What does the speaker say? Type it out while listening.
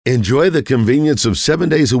Enjoy the convenience of 7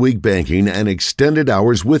 days a week banking and extended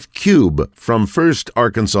hours with Cube from First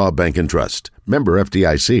Arkansas Bank and Trust. Member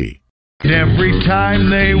FDIC. Every time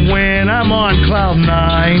they win, I'm on cloud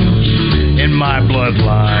nine. In my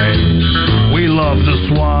bloodline, we love the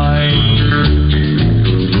swine.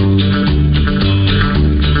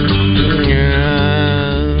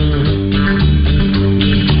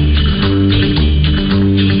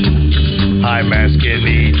 I'm asking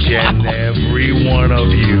each and every one of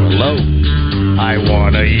you. Hello. I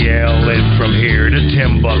want to yell it from here to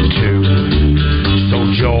Timbuktu. So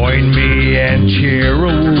join me and cheer a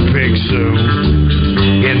woo pig Sue.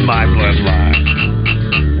 In my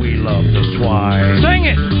bloodline, we love the swine. Sing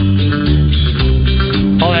it!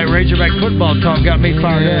 All that Razorback football talk got me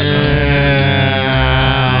fired up.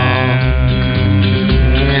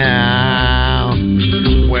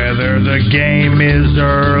 Whether the game is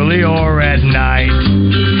early or at night,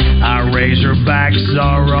 our Razorbacks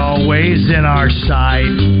are always in our sight.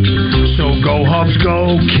 So go Hubs,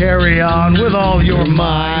 go, carry on with all your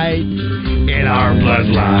might. In our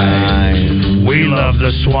bloodline, we love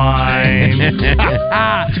the swine.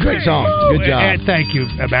 It's a great song. Good job. Thank you.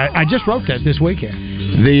 I just wrote that this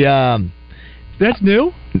weekend. That's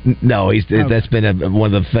new? No, that's been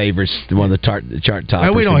one of the favorites, one of the chart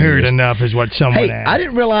toppers. We don't hear it enough, is what someone asked. I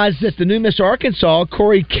didn't realize that the new Miss Arkansas,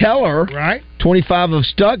 Corey Keller, right, 25 of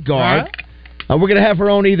Stuttgart. Right. We're going to have her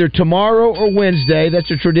on either tomorrow or Wednesday. That's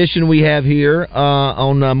a tradition we have here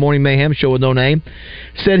on Morning Mayhem, Show with No Name.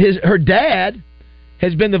 Said her dad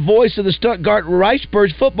has been the voice of the Stuttgart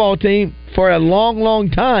Riceburgs football team for a long, long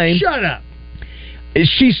time. Shut up.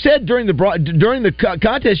 She said during the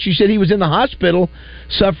contest, she said he was in the hospital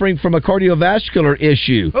suffering from a cardiovascular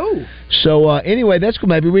issue. Oh. So anyway, that's cool.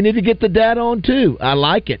 Maybe we need to get the dad on too. I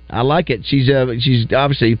like it. She's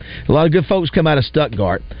obviously a lot of good folks come out of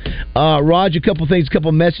Stuttgart. Raj, a couple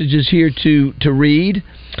messages here to read.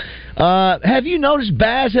 Have you noticed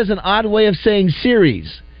Baz has an odd way of saying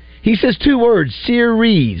series? He says two words,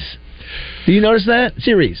 series. Do you notice that?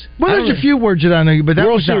 Series. Well, there's a few words that I know, but that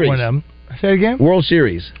was not one of them. Say it again? World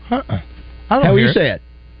Series. How would you say it?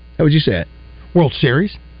 How would you say it? World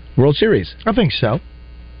Series. World Series. I think so.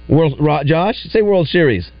 Josh, say World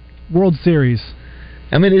Series. World Series.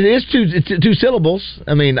 I mean, it is two syllables.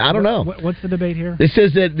 I mean, I don't know. What's the debate here? It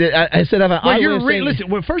says that I said I've listen.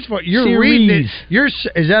 Well, first of all, you're reading it.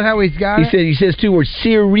 Is that how he's got it? He says two words.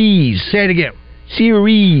 Series. Say it again.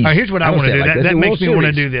 Series. All right, here's what I want to do. Like that makes me want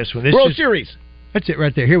to do this one. World Series. That's it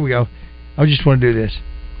right there. Here we go. I just want to do this.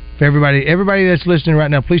 For everybody that's listening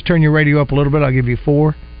right now, please turn your radio up a little bit. I'll give you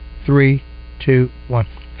 4, 3, 2, 1.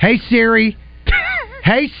 Hey Siri.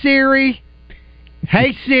 Hey Siri.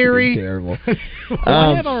 Hey Siri. Terrible.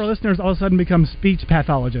 Why have our listeners all of a sudden become speech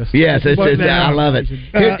pathologists? Yes, I love it.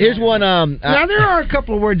 Here's one. Now there are a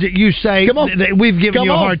couple of words that you say that we've given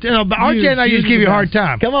you a hard time. But RJ and I just give you a hard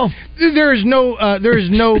time. Come on. There is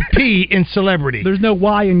no P in celebrity. There's no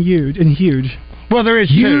Y in huge. Well, there is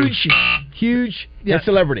huge. Two. Huge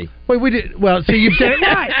celebrity. Wait, we did. Well, see, you said it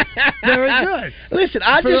right. Very good. Listen,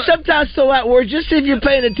 I just sometimes throw out words just if you're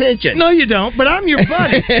paying attention. No, you don't. But I'm your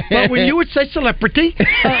buddy. But when you would say celebrity,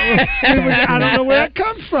 I don't know where that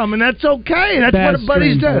comes from, and that's okay. That's what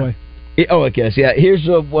buddies do. I guess. Yeah. Here's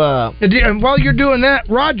a. And while you're doing that,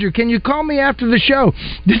 Roger, can you call me after the show?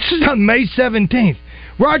 This is on May 17th.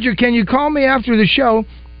 Roger, can you call me after the show?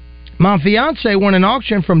 My fiance won an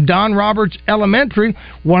auction from Don Roberts Elementary,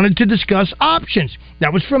 wanted to discuss options.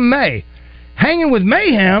 That was from May. Hanging with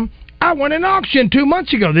Mayhem, I won an auction 2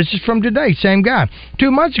 months ago. This is from today, same guy. 2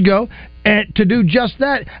 months ago, and to do just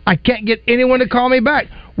that, I can't get anyone to call me back.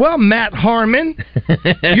 Well, Matt Harmon,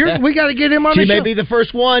 we got to get him on the show. She may be the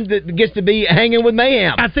first one that gets to be hanging with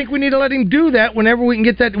Mayhem. I think we need to let him do that whenever we can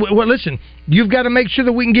get that. Well, listen, you've got to make sure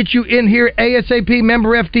that we can get you in here ASAP,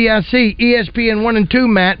 member FDIC, ESPN 1 and 2,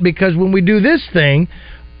 Matt, because when we do this thing,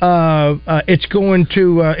 it's going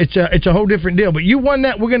to it's a whole different deal. But you won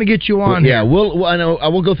that. We're going to get you on here. Yeah, I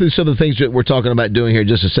will go through some of the things that we're talking about doing here in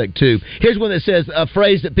just a sec, too. Here's one that says a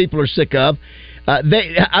phrase that people are sick of.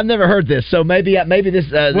 I've never heard this, so maybe this.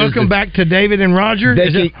 Welcome back to David and Roger.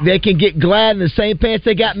 They can get glad in the same pants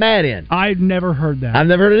they got mad in. I've never heard that. I've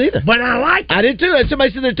never heard it either. But I like it. I did too. And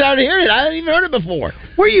somebody said they're tired of hearing it. I hadn't even heard it before.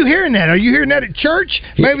 Where are you hearing that? Are you hearing that at church?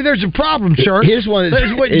 Maybe there's a problem, church. Here's one.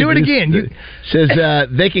 Do it again. Says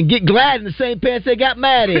they can get glad in the same pants they got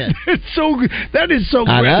mad in. That is so.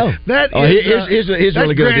 I know. Here's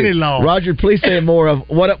really good. Granny law. Roger, please say more of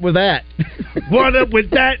what up with that. What up with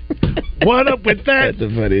that? What up with that? That's the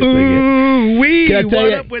funniest thing. Ooh, what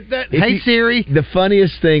you, up with that? Hey, Siri. The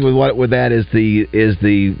funniest thing with that is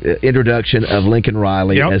the introduction of Lincoln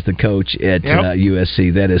Riley as the coach at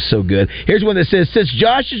USC. That is so good. Here's one that says, since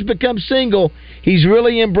Josh has become single, he's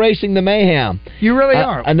really embracing the mayhem. You really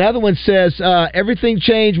are. Another one says, everything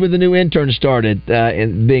changed when the new intern started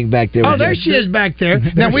and being back there. Oh, there she is back there.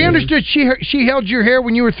 Now, we understood she held your hair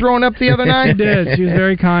when you were throwing up the other night? She did. She was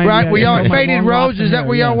very kind. Right, we all faded rose. Is that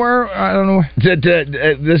where y'all were? I don't know.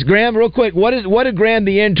 This Graham, real quick, what did Graham,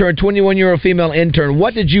 the intern, 21-year-old female intern,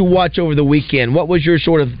 what did you watch over the weekend? What was your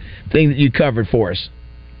sort of thing that you covered for us?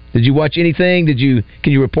 Did you watch anything? Can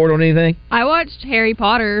you report on anything? I watched Harry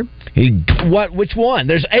Potter. Which one?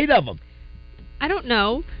 There's 8 of them. I don't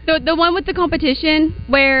know. The one with the competition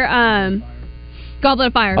where Goblet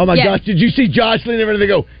of Fire. Oh my gosh! Did you see Josh lean over and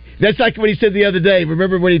go? That's like what he said the other day.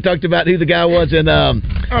 Remember when he talked about who the guy was in?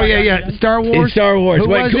 Star Wars. In Star Wars. Who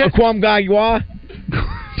was it? Kwam Gaiwa.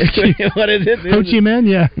 What is it? Ho Chi Minh,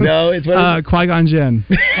 yeah. No, it's Qui-Gon Jinn.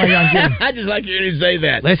 I just like hearing you say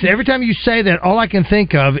that. Listen, every time you say that, all I can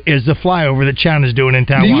think of is the flyover that China's doing in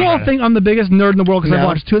Taiwan. Do you all think I'm the biggest nerd in the world because I've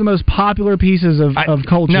watched 2 of the most popular pieces of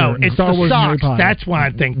culture? No, it's Star Wars socks. and Harry Potter. That's why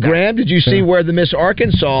I think that. Graham, did you see where the Miss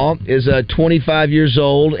Arkansas is 25 years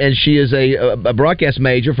old and she is a broadcast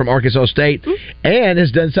major from Arkansas State and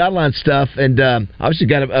has done sideline stuff and obviously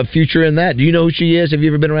got a future in that. Do you know who she is? Have you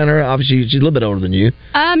ever been around her? Obviously, she's a little bit older than you.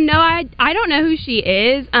 No, I don't know who she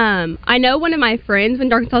is. I know one of my friends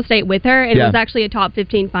went to Arkansas State with her and was actually a top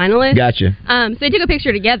 15 finalist. Gotcha. So they took a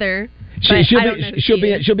picture together. She'll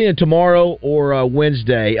be in tomorrow or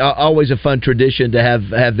Wednesday. Always a fun tradition to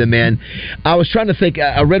have them in. I was trying to think.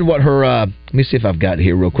 I read what her. Let me see if I've got it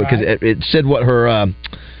here real quick because it said what her.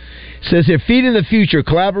 Says here, Feeding the Future: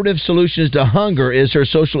 Collaborative Solutions to Hunger is her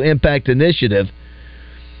social impact initiative.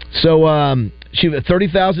 So she had a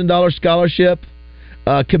 $30,000 scholarship.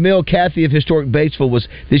 Camille Cathy of Historic Batesville was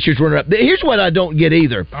this year's runner-up. Here's what I don't get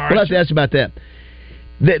either. We'll have to ask about that.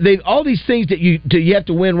 They all these things that you have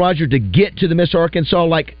to win, Roger, to get to the Miss Arkansas,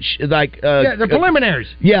 the preliminaries.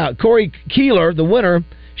 Corey Keeler, the winner,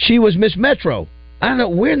 she was Miss Metro. I don't know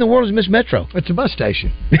where in the world is Miss Metro. It's a bus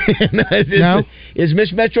station. No, is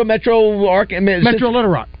Miss Metro Little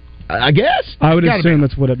Rock? I guess. I would assume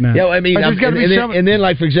that's what it meant. Yeah, I mean, and then,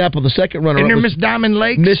 like for example, the second runner-up was Miss Diamond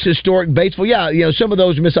Lakes, Miss Historic Batesville. Yeah, some of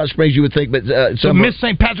those are Miss Hot Springs you would think, but Miss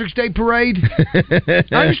St. Patrick's Day Parade.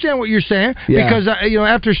 I understand what you're saying because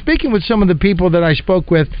after speaking with some of the people that I spoke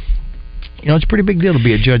with. It's a pretty big deal to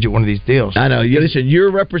be a judge at one of these deals. I know. Listen,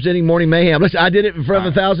 you're representing Morning Mayhem. Listen, I did it in front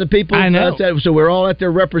of 1,000 people. I know. So we're all out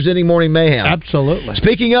there representing Morning Mayhem. Absolutely.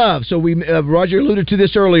 Speaking of, so Roger alluded to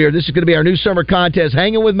this earlier. This is going to be our new summer contest,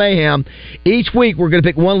 Hanging with Mayhem. Each week, we're going to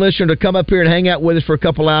pick one listener to come up here and hang out with us for a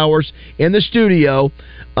couple hours in the studio.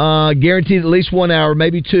 Guaranteed at least 1 hour,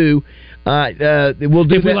 maybe 2. We'll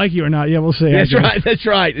do if we like you or not. Yeah, we'll see. That's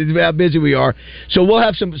right. It's how busy we are. So we'll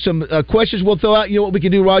have some questions we'll throw out. You know what we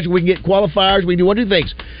can do, Roger? We can get qualifiers. We can do one of 2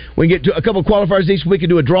 things. We can get a couple of qualifiers each. We can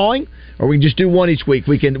do a drawing, or we can just do one each week.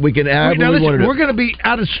 We can. We're going to be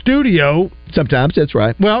out of studio sometimes. That's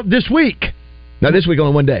right. Well, this week. No, this week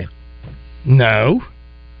only one day. No.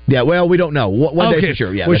 Yeah, well, we don't know. One day for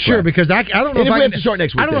sure. Yeah, well, sure, right. because I don't know if I have to start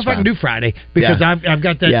next week. I don't know if I can do Friday because I've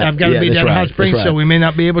got that. Yeah, I've got to be down in Hot Springs, so we may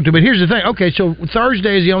not be able to. But here's the thing. Okay, so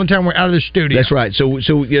Thursday is the only time we're out of the studio. That's right. So we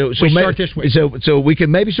start this week. So we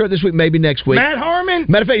can maybe start this week, maybe next week. Matt Harmon.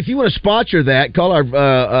 Matter of fact, if you want to sponsor that, call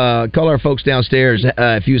our folks downstairs.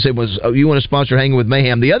 If you say you want to sponsor Hanging with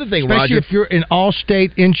Mayhem. The other thing, especially Roger, if you're an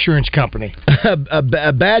Allstate insurance company,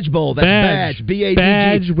 a badge bowl. That's badge. BADG.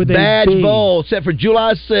 Badge with a badge B. bowl set for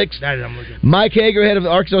July 6th. That I'm looking. Mike Hager, head of the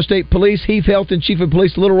Arkansas State Police, Heath Helton, Chief of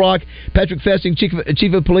Police Little Rock, Patrick Fessing,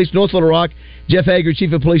 Chief of Police North Little Rock, Jeff Hager,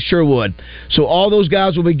 Chief of Police Sherwood. So all those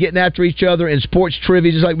guys will be getting after each other in sports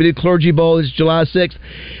trivia, just like we did Clergy Bowl. This is July 6th.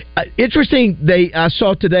 Interesting, I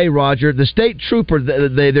saw today, Roger, the state trooper,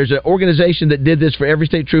 there's an organization that did this for every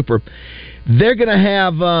state trooper. They're going to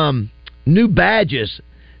have new badges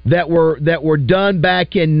that were done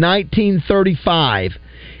back in 1935.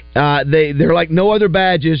 They're like no other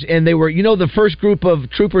badges, and they were, the first group of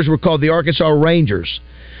troopers were called the Arkansas Rangers.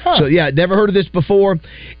 Huh. So never heard of this before,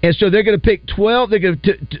 and so they're going to pick 12. They're going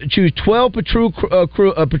to choose 12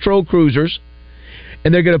 patrol cruisers,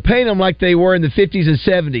 and they're going to paint them like they were in the 50s and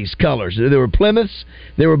 70s colors. They were Plymouths.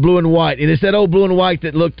 They were blue and white, and it's that old blue and white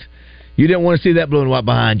that looked. You didn't want to see that blue and white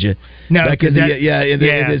behind you. No, back in the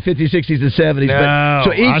 50s, 60s, and 70s. No,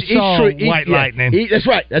 but, so I saw White Lightning. That's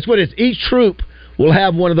right. That's what it is. Each troop will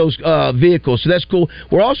have one of those vehicles, so that's cool.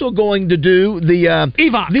 We're also going to do the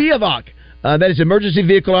EVOC. The EVOC. That is Emergency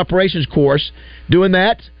Vehicle Operations course. Doing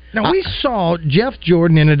that. Now, we saw Jeff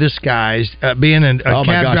Jordan in a disguise, being a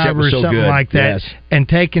cab driver or something like that, and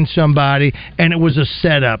taking somebody, and it was a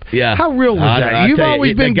setup. Yeah. How real was that? You've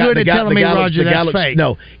always been good at telling me, Roger, that's fake.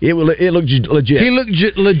 No, it looked legit. He looked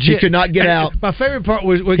legit. He could not get out. My favorite part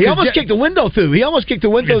was he almost kicked the window through.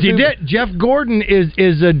 He did. Jeff Gordon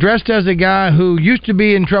is dressed as a guy who used to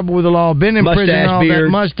be in trouble with the law, been in prison, and all beard,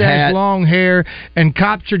 that, mustache, hat. Long hair, and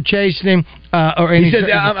cops are chasing him. He says,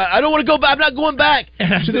 I don't want to go back. I'm not going back.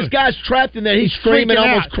 So this guy's trapped in there. He's screaming,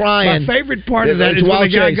 almost crying. My favorite part of that is when the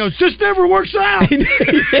guy goes, this never works out.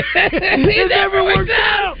 It never works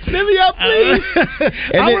out. Let me out, please.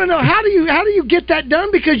 I want to know, how do you get that done?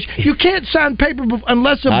 Because you can't sign paper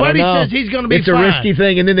unless a buddy says he's going to be fine. It's a risky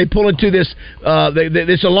thing. And then they pull into this,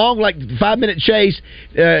 it's a long, 5-minute chase,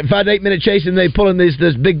 5 to 8 minute chase, and they pull in this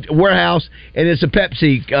big warehouse, and it's a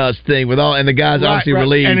Pepsi thing with all, and the guy's obviously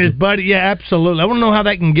relieved. And his buddy, absolutely. I want to know how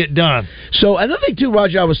that can get done. So another thing too,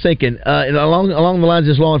 Roger, I was thinking along the lines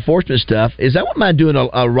of this law enforcement stuff is I wouldn't mind doing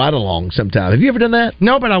a ride along sometime. Have you ever done that?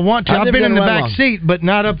 No, but I want to. I've been in the back seat, but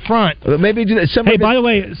not up front. Maybe do that. Hey, by the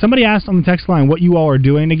way, somebody asked on the text line what you all are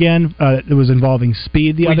doing again. It was involving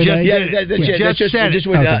speed the other day. Yeah, just said it.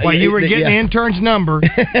 While you were getting the intern's number.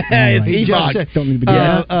 He just said, don't need to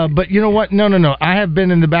be but you know what? No. I have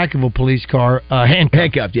been in the back of a police car,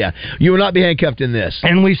 handcuffed. Yeah. You will not be handcuffed in this.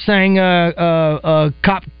 And we sang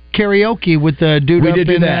cop karaoke with the dude up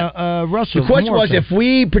in Russell. The question was, if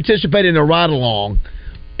we participated in a ride along,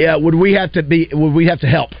 would we have to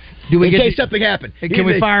help? In case something happened? Can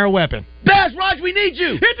we fire a weapon? Baz, Raj, we need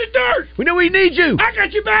you. Hit the dirt. We know we need you. I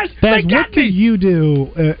got you, Baz. Baz, what could you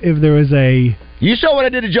do if there was a... You saw what I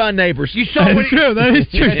did to John Neighbors. You saw what That is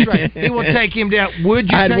true. That's right. He will take him down. Would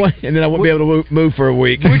you? And then I wouldn't be able to move for a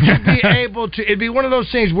week. Would you be able to? It'd be one of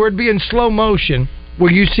those things where it'd be in slow motion,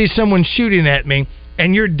 where you see someone shooting at me,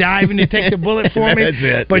 and you're diving to take the bullet for me,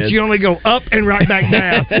 but you only go up and right back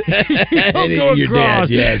down. You don't go across,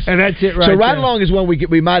 dead, and that's it right So Ride Along is one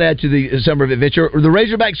we might add to the Summer of Adventure. The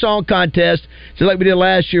Razorback Song Contest, so like we did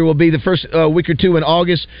last year, will be the first week or two in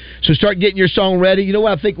August. So start getting your song ready. You know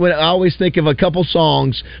what I think? I always think of a couple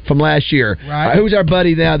songs from last year. Right. Who's our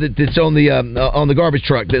buddy now that's on the garbage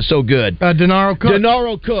truck that's so good? Denaro Cook.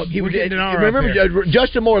 Denaro Cook. Remember,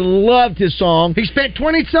 Justin Moore loved his song. He spent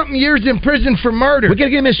 20-something years in prison for murder. We got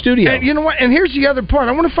to get him in studio. And you know what? And here's the other part.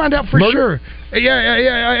 I want to find out for sure.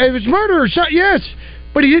 Yeah. It was murder or something. Yes,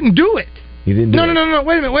 but he didn't do it. He didn't do it. No.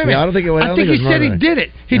 Wait a minute. Yeah, I don't think it was. I think he said he did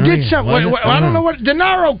it. He did something. I don't know what.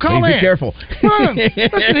 Denaro, call in. Be careful.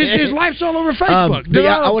 Listen, his life's all over Facebook.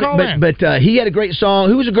 Denaro, call in. But he had a great song.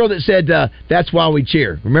 Who was the girl that said, "That's why we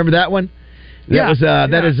cheer"? Remember that one? What is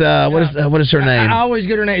her name? I always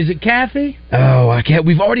get her name. Is it Kathy? Oh, I can't.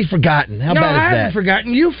 We've already forgotten. How bad is that? No, I haven't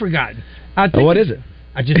forgotten. You've forgotten. What is it?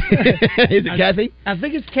 Is it Kathy? I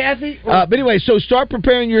think it's Kathy. But anyway, so start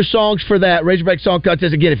preparing your songs for that Razorback Song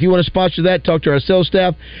Contest. Again, if you want to sponsor that, talk to our sales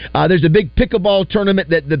staff. There's a big pickleball tournament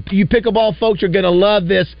that you pickleball folks are going to love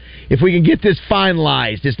this if we can get this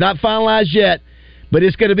finalized. It's not finalized yet, but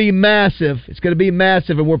it's going to be massive. It's going to be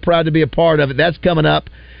massive, and we're proud to be a part of it. That's coming up.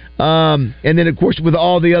 And then, of course, with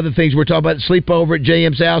all the other things we're talking about, sleepover at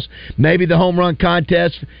JM's house, maybe the home run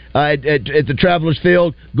contest at the Travelers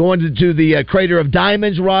Field, going to the Crater of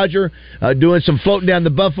Diamonds, Roger, doing some floating down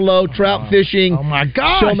the Buffalo, trout fishing. Oh, my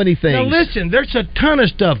God. So many things. Now, listen, there's a ton of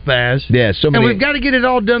stuff, Baz. Yeah, so many. And we've got to get it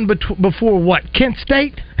all done before what? Kent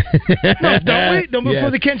State? No, don't we? Don't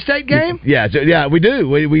before the Kent State game? Yeah, we do.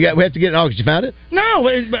 We have to get it in August. You found it? No,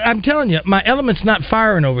 but I'm telling you, my element's not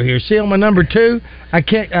firing over here. See on my number 2, I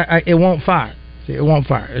can't. It won't fire. See, it won't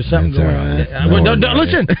fire. There's something going on. Don't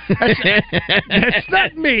listen. That's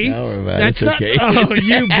not me. That's not. Okay. Oh,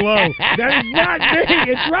 you blow. That is not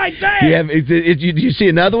me. It's right there. Do you see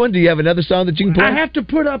another one? Do you have another song that you can play? I have to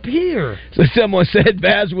put up here. So someone said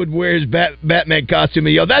Baz would wear his Batman costume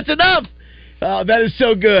and yell, "That's enough." Oh, that is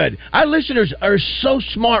so good. Our listeners are so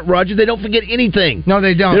smart, Roger. They don't forget anything. No,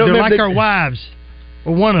 they don't. They're like our wives.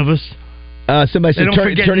 Or one of us. Somebody said,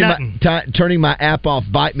 turning my app off,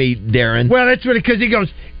 bite me, Darren. Well, that's really because he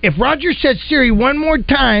goes, if Roger says Siri one more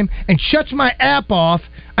time and shuts my app off,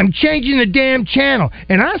 I'm changing the damn channel.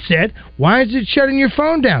 And I said, why is it shutting your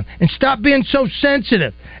phone down? And stop being so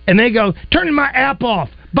sensitive. And they go, turning my app off.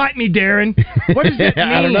 Bite me, Darren. What does that mean?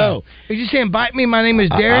 I don't know. Is he saying, bite me, my name is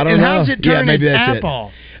Darren? I don't and know. How's it turn his app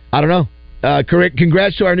off? I don't know. Correct.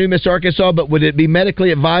 Congrats to our new Miss Arkansas, but would it be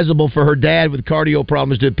medically advisable for her dad with cardio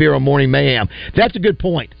problems to appear on Morning Mayhem? That's a good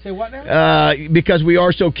point. Say what now? Because we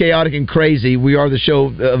are so chaotic and crazy, we are the show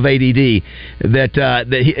of ADD, that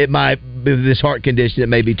it might, with this heart condition, it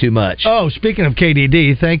may be too much. Oh, speaking of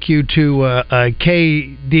KDD, thank you to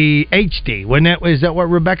KDHD. Is that what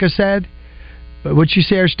Rebecca said? What'd you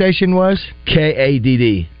say our station was?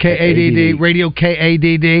 KADD. KADD, Radio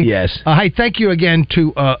KADD. Yes. Hey, thank you again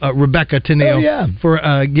to Rebecca Tennille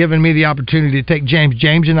for giving me the opportunity to take James.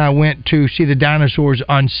 James and I went to see the dinosaurs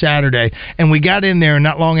on Saturday, and we got in there, and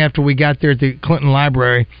not long after we got there at the Clinton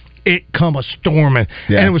Library, it come a storming.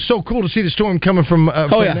 Yeah. And it was so cool to see the storm coming from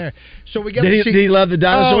there. So we got to see. Did he love the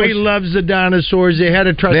dinosaurs? Oh, he loves the dinosaurs. They had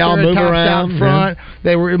a Triceratops out front.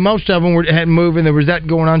 Yeah. Most of them hadn't moving. There was that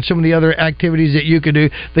going on. Some of the other activities that you could do.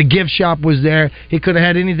 The gift shop was there. He could have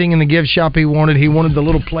had anything in the gift shop he wanted. He wanted the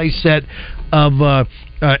little play set of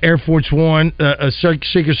Air Force One, a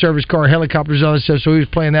Secret Service car, helicopters, all that stuff. So he was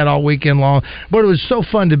playing that all weekend long. But it was so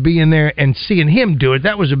fun to be in there and seeing him do it.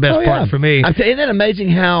 That was the best part for me. Isn't that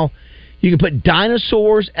amazing how you can put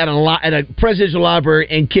dinosaurs at a presidential library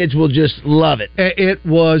and kids will just love it? It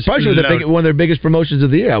was probably one of their biggest promotions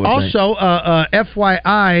of the year, I would think. Also,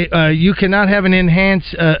 FYI, you cannot have an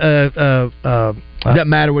enhanced... doesn't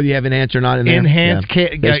matter whether you have enhanced or not in there. Enhanced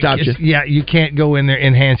they stopped you. Yeah, you can't go in there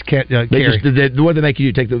enhanced carry. What did they make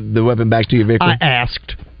you take the weapon back to your vehicle? I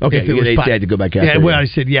asked. Okay, they had to go back out. Yeah, well, I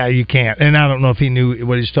said, you can't. And I don't know if he knew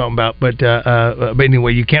what he was talking about, but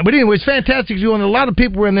anyway, you can't. But anyway, it's fantastic. A lot of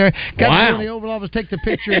people were in there. Got to go in the Oval Office, take the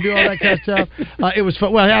picture, and do all that kind of stuff. It was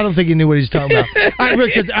fun. Well, I don't think he knew what he was talking about.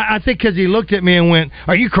 I think because he looked at me and went,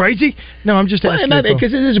 "Are you crazy?" No, I'm just asking.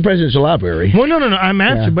 Because it is a presidential library. Well, no, I'm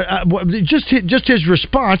answering, but just his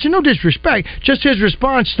response, and no disrespect, just his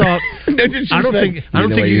response thought, I don't think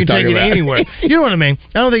you can take it anywhere. You know what I mean?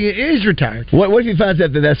 I don't think it is retired. What if he finds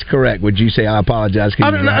out that that's correct? Would you say, I apologize?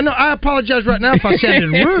 No, I apologize right now if I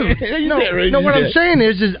sounded rude. No, what I'm saying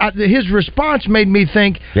is his response made me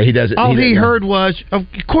think he doesn't. All he heard was, of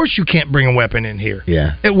course you can't bring a weapon in here.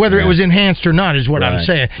 Yeah. Whether it was enhanced or not is what I'm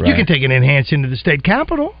saying. Right. You can take it enhanced into the state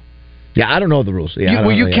capitol. Yeah, I don't know the rules. Yeah,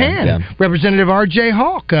 you can. Yeah. Representative R.J.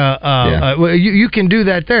 Hawk, you can do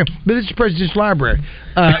that there. But this is President's Library.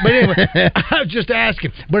 But anyway, I was just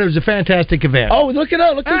asking. But it was a fantastic event. Oh, look it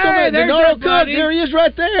up. Look who's coming. Denaro Cook. There he is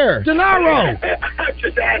right there. Denaro.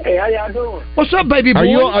 Just asking. How y'all doing? What's up, baby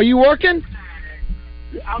boy? Are you working?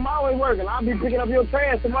 I'm always working. I'll be picking up your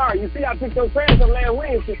trash tomorrow. You see, I picked your trash up last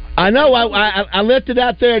Wednesday. I know. I left it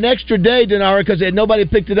out there an extra day, Denaro, because nobody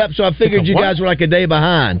picked it up, so I figured you guys were like a day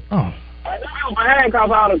behind. Oh. I was behind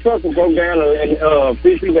because all the trucks broke down, and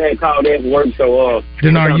few people had called in for work, so...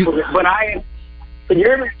 Denaro, But I... Can you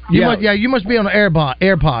hear me? You must be on the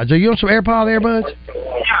AirPods. Are you on some earbuds?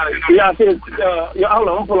 Yeah. Hold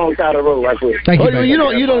on, I'm pulling on the side of the road right quick. Thank you. I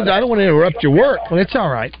don't want to interrupt your work. Well, it's all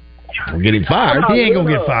right. I'm getting fired. He ain't gonna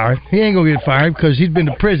get fired. He ain't gonna get fired because he's been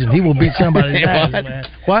to prison. He will beat somebody's ass, man.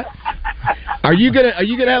 What? Are you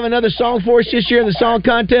gonna have another song for us this year in the song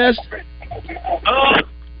contest?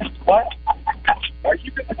 What?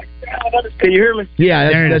 Can you hear me?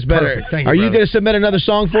 Yeah, that's better. Are you going to submit another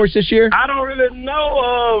song for us this year? I don't really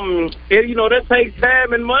know. That takes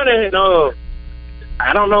time and money. And,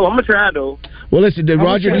 I don't know. I'm going to try, though. Well, listen,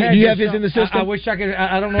 Roger, do you have his in the system? I wish I could.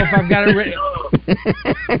 I don't know if I've got it ready.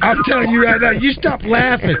 I'm telling you right now, you stop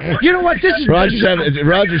laughing. You know what? This is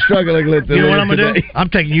Roger's struggling with the. You know what I'm going to do? I'm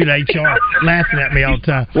taking you to HR, laughing at me all the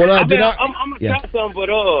time. Well, I'm going to try something, but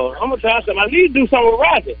I'm going to try something. I need to do something with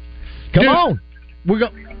Roger. Come on. We're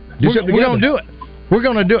going to do it. We're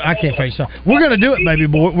going to do it. I can't face something. We're going to do it, baby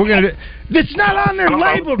boy. We're going to do it. It's not on their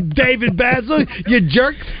label, David Basil. You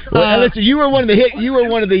jerk. Listen, you were one of the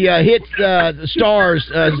hit stars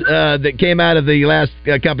that came out of the last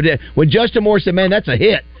competition. When Justin Moore said, "Man, that's a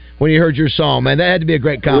hit," when he heard your song, man, that had to be a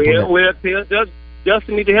great compliment. Well,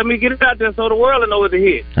 Justin need to help me get it out there so the world will know it's a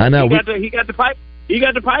hit. I know. He got the pipe. He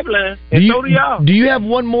got the pipeline, and so do y'all. Do you have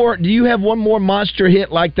one more? Do you have one more monster hit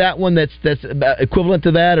like that one that's equivalent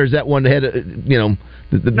to that, or is that one that had No,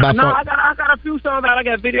 I got a few songs out. I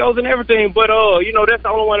got videos and everything, but that's the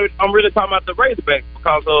only one I'm really talking about the Razorbacks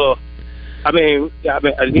because let me tell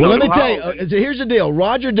you. Here's the deal.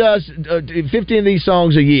 Roger does 15 of these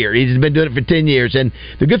songs a year. He's been doing it for 10 years, and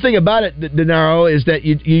the good thing about it, Denaro, is that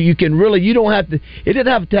you can really you don't have to. It didn't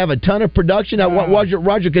have to have a ton of production. What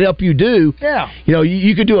Roger could help you do. Yeah.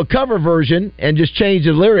 You could do a cover version and just change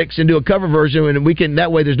the lyrics and do a cover version, and we can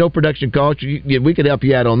that way. There's no production cost. We could help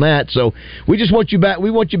you out on that. So we just want you back. We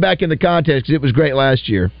want you back in the contest because it was great last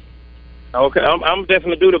year. Okay, I'm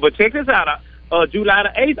definitely doing it. But check this out. July the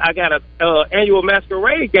 8th, I got a annual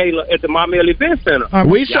masquerade gala at the Maumelle Event Center.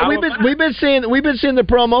 We've been seeing the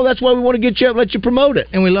promo. That's why we want to get you up, let you promote it.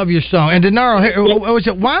 And we love your song. And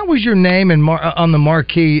Denaro, why was your name on the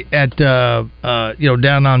marquee at down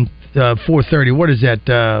on 430? What is that?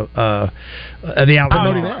 At the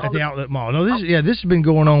outlet mall. At the outlet mall. No, this has been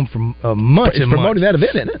going on for months. It's promoting that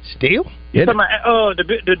event, isn't it? Still? You talking about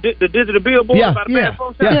the digital billboard? Yeah, about the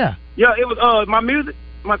yeah. Yeah, it was my music.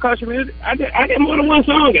 My country music, I get more than one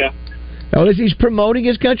song out. Oh, he's promoting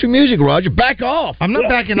his country music, Roger. Back off. I'm not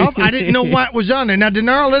backing off. I didn't know what was on there. Now,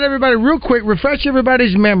 Denaro, let everybody real quick refresh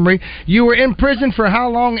everybody's memory. You were in prison for how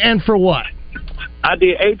long and for what? I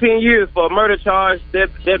did 18 years for a murder charge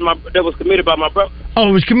that was committed by my brother. Oh,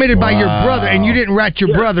 it was committed by your brother, and you didn't rat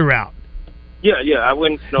your brother out. Yeah, I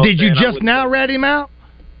wouldn't. Did you just now rat him out?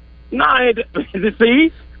 No,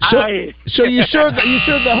 see. So you served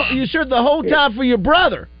the whole time for your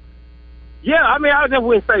brother. Yeah, I mean, I just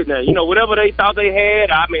wouldn't say that. Whatever they thought they had,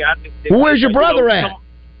 I mean, I just. Well, where's your brother at?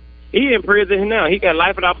 He in prison now. He got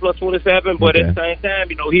life without plus 27, but at the same time,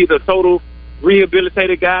 he's a total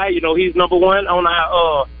rehabilitated guy. He's number one on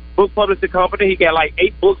our book publishing company. He got like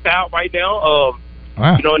 8 books out right now.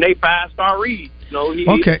 Wow. And they 5-star reads. He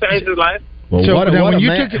changed his life. Well, so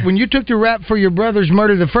when you took the rap for your brother's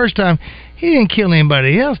murder the first time, he didn't kill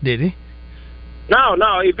anybody else, did he? No.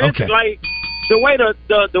 Eventually, like the way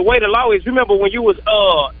the law is. Remember when you was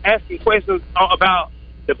asking questions about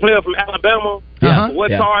the player from Alabama?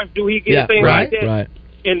 What charge do he get? Things like that. Right.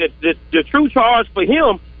 And the true charge for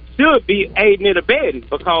him should be aiding and abetting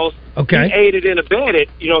because he aided and abetted.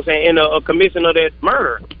 In a commission of that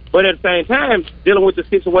murder. But at the same time, dealing with the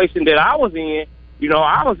situation that I was in.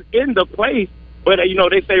 I was in the place, but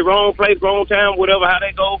they say wrong place, wrong time, whatever, how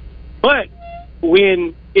they go. But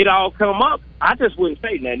when it all come up, I just wouldn't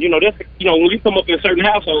say nothing. That's when you come up in certain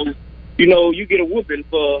households, you get a whooping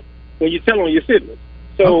for when you tell on your siblings.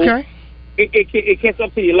 So it catches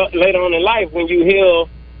up to you later on in life when you heal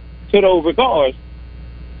to those regards.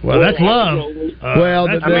 Well, that's love.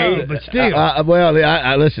 But still.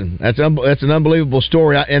 Listen. That's an unbelievable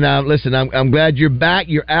story. Listen. I'm glad you're back.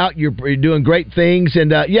 You're out. You're doing great things. And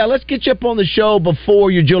let's get you up on the show before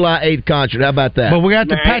your July 8th concert. How about that? But we got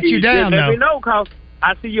to pat you down, though. Let me know, cause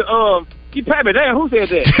I see you. You pat me down. Who said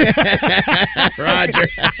that? Roger.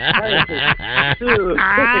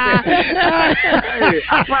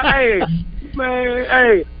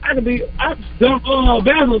 I dump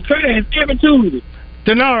Basil trash every Tuesday.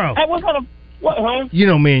 Denaro. Hey, what, huh? You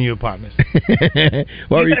know me and you are partners. You say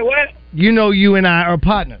what? You know you and I are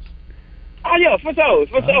partners. Oh, yeah, for sure.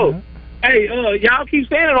 Hey, y'all keep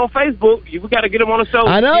saying it on Facebook. We got to get them on the show.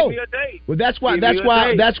 I know. Give me a date. Well, that's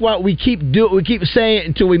why we keep saying it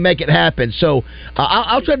until we make it happen. So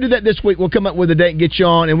I'll try to do that this week. We'll come up with a date and get you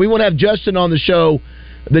on, and we want to have Justin on the show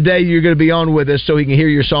the day you're going to be on with us so he can hear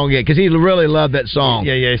your song again, because he really loved that song.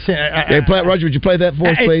 Roger, would you play that for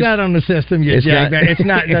us, please? It's not on the system yet, Jack. It's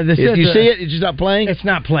not. You see it? It's just not playing? It's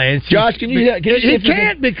not playing. Josh, can you It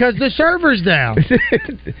can't because the server's down.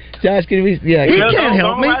 Josh, can we? Yeah. He can't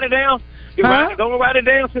help me. Write it down. Don't write it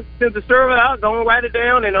down since the server out. Don't write it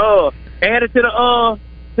down and add it to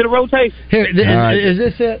the rotation. Here, is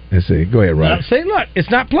this it? Let's see. Go ahead, Roger. See, look, it's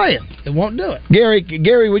not playing. It won't do it.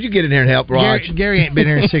 Gary, would you get in here and help Roger? Gary ain't been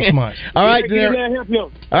here in 6 months. All right, all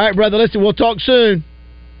right, brother. Listen, we'll talk soon.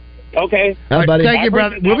 Okay. Right, buddy. Thank you,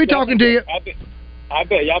 brother. We'll be talking to you. I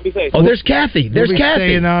bet. Y'all be safe. Oh, there's Kathy. There's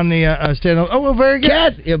Kathy. Staying on the stand. Oh, well, very good.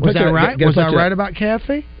 Kathy. Was that right? Was I right about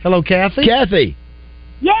Kathy? Hello, Kathy. Kathy.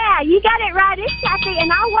 Yeah, you got it right. It's Kathy,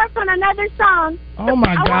 and I'll work on another song. Oh,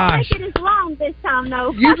 my gosh. I won't make it as long this time,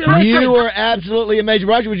 though. You are absolutely amazing.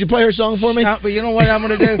 Roger, would you play her song for me? But you know what I'm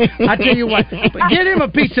going to do? I tell you what. Get him a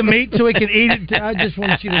piece of meat so he can eat it. I just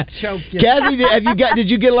want you to choke you. Kathy, did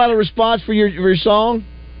you get a lot of response for your song?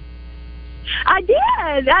 I did.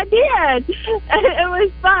 It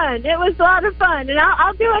was fun. It was a lot of fun, and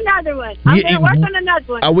I'll do another one. I'm going to work on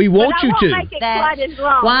another one. We want you to. Make it quite as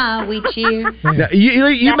long. Why we cheer.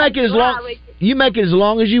 You make it as long. You make it as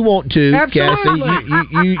long as you want to, Absolutely.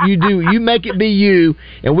 Kathy. You do. You make it be you,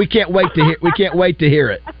 and we can't wait to hear. We can't wait to hear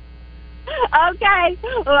it. Okay.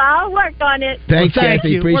 Well, I'll work on it. Thank Thank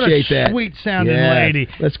Kathy. you. Appreciate what a that. Sweet sounding lady.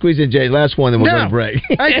 Let's squeeze in Jay. Last one, then we'll go to break.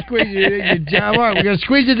 I squeeze it. All right, we're going to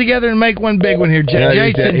squeeze it together and make one big one here.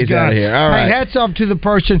 Jason's out of here. All right. Hey, hats off to the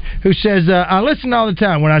person who says, I listen all the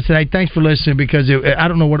time when I say, hey, thanks for listening, because I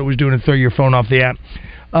don't know what it was doing to throw your phone off the app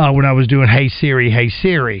when I was doing Hey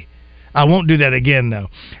Siri. I won't do that again, though.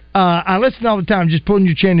 I listen all the time, just pulling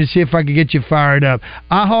your chin to see if I can get you fired up.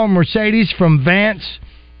 I haul Mercedes from Vance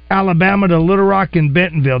Alabama to Little Rock and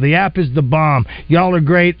Bentonville. The app is the bomb. Y'all are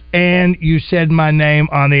great, and you said my name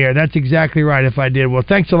on the air. That's exactly right if I did. Well,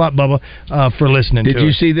 thanks a lot, Bubba, for listening to it. Did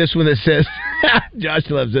you see this one that says, Josh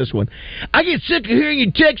loves this one, I get sick of hearing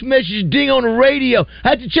your text messages ding on the radio. I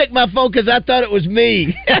had to check my phone because I thought it was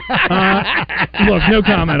me. Look, no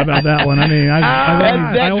comment about that one. I mean,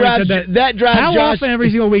 that drives How Josh, often every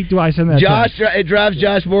single week do I send that Josh, it drives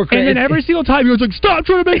Josh more crazy. And then every single time he was like, stop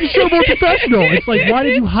trying to make the show more professional. It's like, why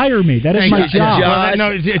did you hire me? That is my job. Josh,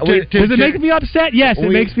 does it make me upset? Yes, it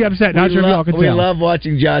makes me upset. Not sure if y'all can tell. We love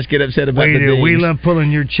watching Josh get upset about the dings. We love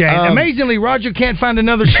pulling your chain. Amazingly, Roger can't find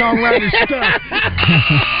another songwriter stuff.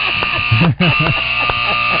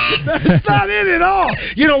 That's not it at all.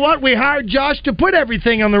 You know what? We hired Josh to put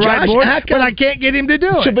everything on the right board, but I can't get him to do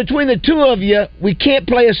it. So between the two of you, we can't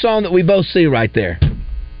play a song that we both see right there.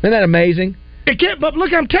 Isn't that amazing? It can't, but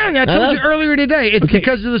look, I'm telling you, I told you earlier today, it's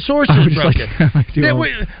because of the source is broken.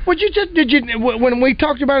 When we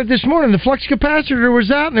talked about it this morning, the flux capacitor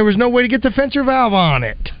was out, and there was no way to get the fencer valve on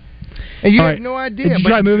it. And you have no idea. Did you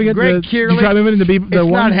try moving it? Did you try moving it to be the one?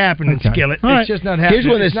 It's not happening, Skillet. It's just not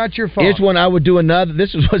happening. It's not your fault. Here's one I would do another.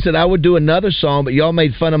 This was what said I would do another song, but y'all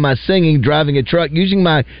made fun of my singing, driving a truck, using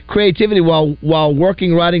my creativity while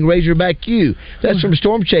working, riding Razorback Q. That's from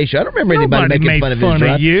Storm Chaser. I don't remember anybody making fun of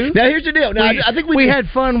his you. Now here's the deal. Now I think we had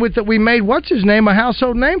fun with it. We made what's his name a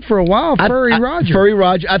household name for a while. Furry Roger. Furry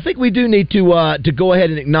Roger. I think we do need to go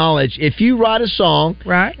ahead and acknowledge if you write a song,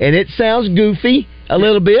 right, and it sounds goofy a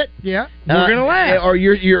little bit. Yeah, we're gonna laugh. Or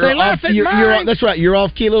you're off. That's right. You're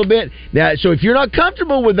off key a little bit. Now, so if you're not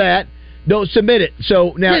comfortable with that, don't submit it.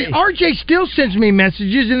 So now, RJ still sends me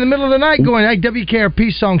messages in the middle of the night going, "Hey, WKRP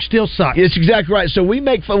song still sucks." It's exactly right. So we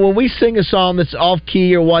make fun when we sing a song that's off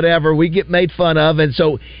key or whatever. We get made fun of, and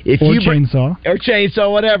so if chainsaw,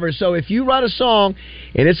 whatever. So if you write a song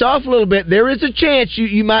and it's off a little bit, there is a chance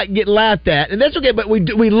you might get laughed at, and that's okay. But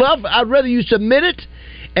we love. I'd rather you submit it.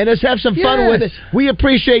 And let's have some fun with it. We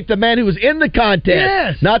appreciate the man who was in the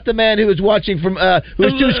contest, not the man who was watching from, who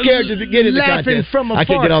was too scared to get in the contest. From afar. I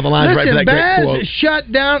can't get all the lines right for that great quote. Baz shut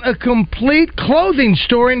down a complete clothing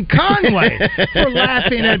store in Conway for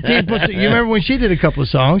laughing at people. You remember when she did a couple of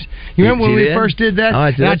songs? You remember when we first did that?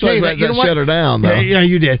 Oh, that's why that shut her down, though. Yeah,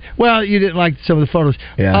 you did. Well, you didn't like some of the photos.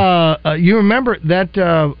 Yeah. You remember that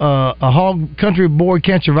a Hog Country Boy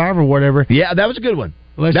Can't Survive or whatever? Yeah, that was a good one.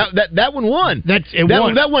 That one won. That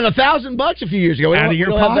won $1,000 a few years ago. Out of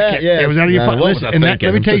your pocket. Yeah, it was out of your pocket. Listen, and let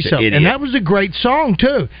me tell you something. And that was a great song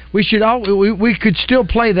too. We should we could still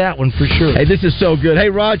play that one for sure. Hey, this is so good. Hey,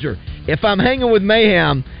 Roger, if I'm hanging with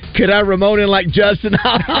Mayhem, could I Ramon in like Justin?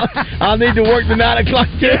 I'll need to work the 9 o'clock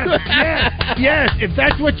too. Yes. If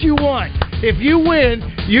that's what you want. If you win,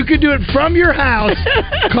 you can do it from your house,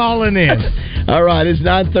 calling in. All right, it's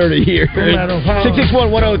 9:30 here.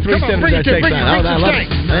 661-1037. Bring it to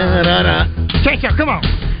Chainsaw, come on.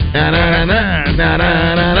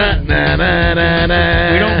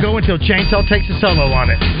 We don't go until Chainsaw takes a solo on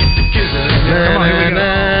it. Come on, here we go.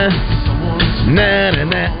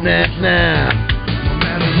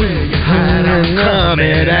 I'm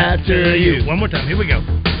coming after you. One more time, here we go.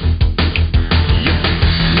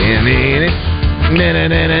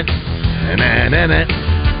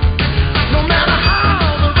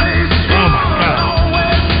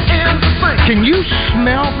 Can you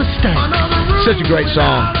smell the stank? Such a great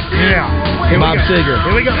song. Yeah. Bob Seger.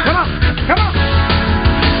 Here we go. Come on.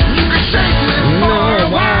 You can shake me for a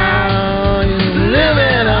while. You're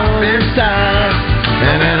living on this time.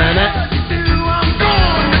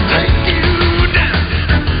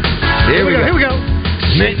 Here we go.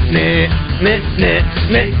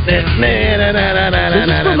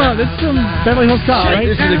 This is from Beverly Hills Cop, right?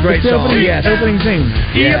 This is a great song. Yes. Opening scene.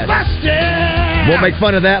 Yes. Won't make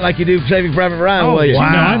fun of that like you do Saving Private Ryan, will you?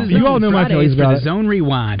 Wow. You all know my feelings about the Zone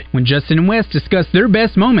Rewind, when Justin and Wes discuss their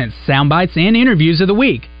best moments, sound bites, and interviews of the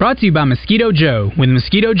week. Brought to you by Mosquito Joe. With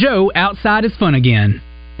Mosquito Joe, outside is fun again.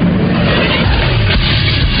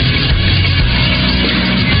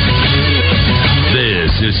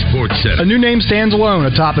 This is Sports Center. A new name stands alone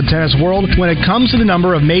atop the tennis world when it comes to the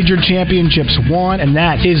number of major championships won, and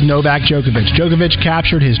that is Novak Djokovic. Djokovic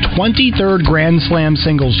captured his 23rd Grand Slam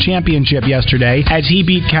singles championship yesterday as he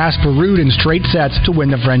beat Casper Ruud in straight sets to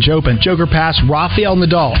win the French Open. Joker passed Rafael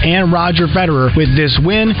Nadal and Roger Federer with this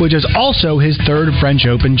win, which is also his third French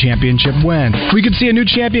Open championship win. We could see a new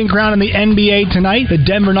champion crown in the NBA tonight. The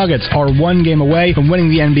Denver Nuggets are one game away from winning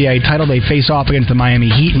the NBA title. They face off against the Miami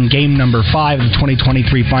Heat in game number 5 of the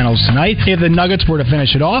 2023 finals tonight. If the Nuggets were to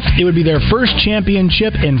finish it off, it would be their first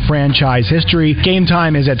championship in franchise history. Game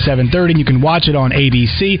time is at 7:30, and you can watch it on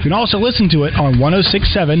ABC. You can also listen to it on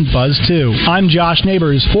 106.7 Buzz 2. I'm Josh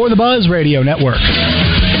Neighbors for the Buzz Radio Network.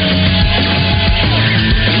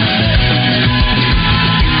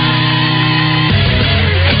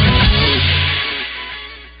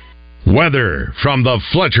 Weather from the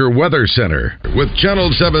Fletcher Weather Center with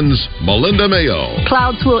Channel 7's Melinda Mayo.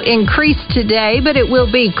 Clouds will increase today, but it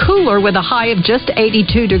will be cooler with a high of just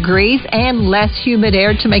 82 degrees and less humid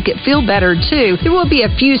air to make it feel better, too. There will be a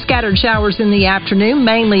few scattered showers in the afternoon,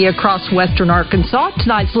 mainly across western Arkansas.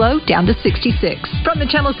 Tonight's low down to 66. From the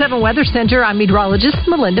Channel 7 Weather Center, I'm meteorologist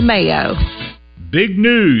Melinda Mayo. Big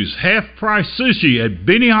news, half-price sushi at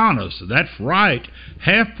Benihana's. That's right,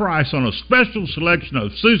 half price on a special selection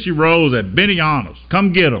of sushi rolls at Benihana's.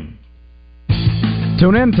 Come get them.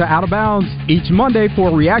 Tune in to Out of Bounds each Monday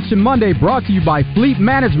for Reaction Monday, brought to you by Fleet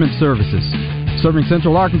Management Services. Serving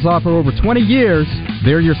Central Arkansas for over 20 years,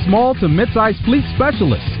 they're your small to mid-sized fleet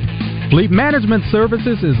specialists. Fleet Management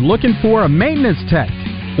Services is looking for a maintenance tech.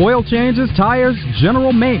 Oil changes, tires,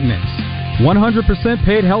 general maintenance. 100%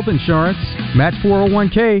 paid health insurance, match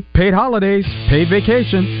 401k, paid holidays, paid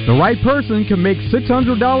vacation. The right person can make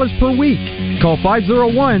 $600 per week. Call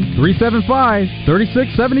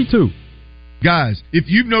 501-375-3672. Guys, if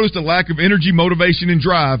you've noticed a lack of energy, motivation, and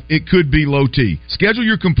drive, it could be low T. Schedule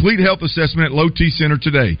your complete health assessment at Low T Center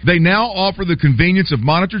today. They now offer the convenience of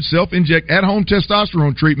monitored self-inject at-home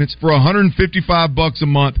testosterone treatments for $155 a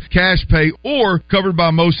month, cash pay, or covered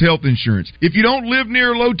by most health insurance. If you don't live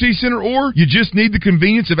near a Low T Center or you just need the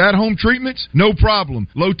convenience of at-home treatments, no problem.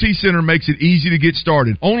 Low T Center makes it easy to get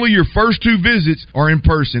started. Only your first 2 visits are in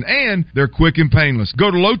person, and they're quick and painless.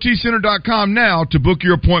 Go to lowtcenter.com now to book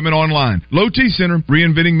your appointment online. Low T Center,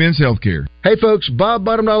 reinventing men's healthcare. Hey folks, Bob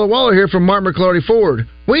Bottom Dollar Waller here from Mark McClarty Ford.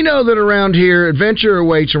 We know that around here, adventure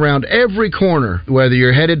awaits around every corner. Whether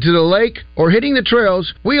you're headed to the lake or hitting the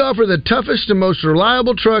trails, we offer the toughest and most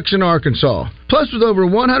reliable trucks in Arkansas. Plus, with over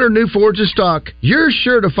 100 new Fords in stock, you're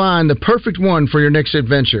sure to find the perfect one for your next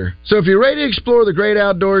adventure. So if you're ready to explore the great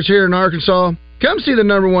outdoors here in Arkansas, come see the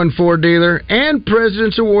 #1 Ford dealer and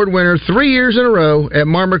President's Award winner 3 years in a row at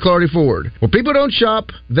Mark McClarty Ford. Where people don't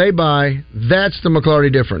shop, they buy. That's the McClarty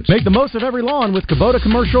difference. Make the most of every lawn with Kubota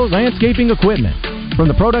Commercial Landscaping Equipment. From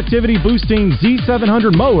the productivity-boosting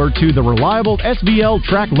Z700 mower to the reliable SVL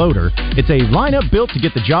track loader, it's a lineup built to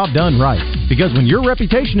get the job done right. Because when your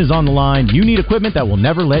reputation is on the line, you need equipment that will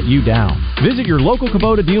never let you down. Visit your local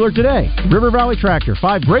Kubota dealer today. River Valley Tractor,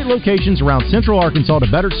 5 great locations around Central Arkansas to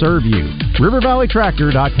better serve you.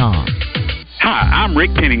 RiverValleyTractor.com. Hi, I'm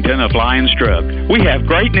Rick Pennington of Lions Drug. We have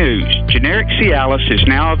great news. Generic Cialis is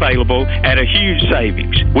now available at a huge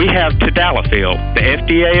savings. We have Tadalafil, the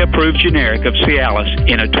FDA-approved generic of Cialis,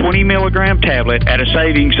 in a 20-milligram tablet at a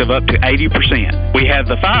savings of up to 80%. We have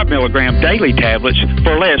the 5-milligram daily tablets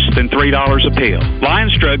for less than $3 a pill.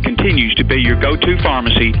 Lions Drug continues to be your go-to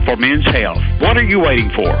pharmacy for men's health. What are you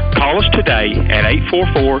waiting for? Call us today at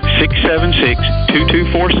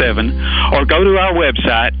 844-676-2247 or go to our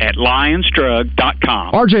website at lionsdrug.com.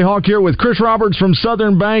 RJ Hawk here with Chris Roberts from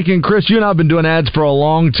Southern Bank. And Chris, you and I have been doing ads for a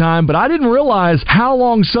long time, but I didn't realize how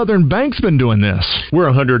long Southern Bank's been doing this. We're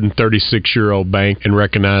a 136-year-old bank and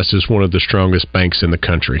recognized as one of the strongest banks in the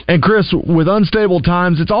country. And Chris, with unstable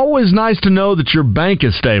times, it's always nice to know that your bank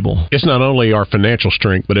is stable. It's not only our financial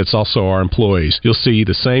strength, but it's also our employees. You'll see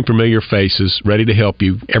the same familiar faces ready to help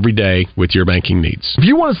you every day with your banking needs. If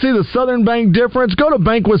you want to see the Southern Bank difference, go to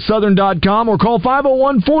bankwithsouthern.com or call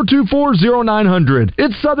 501-424-0900.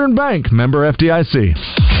 It's Southern Bank, member FDIC.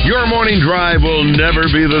 Your morning drive will never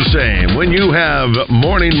be the same when you have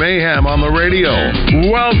Morning Mayhem on the radio.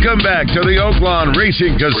 Welcome back to the Oaklawn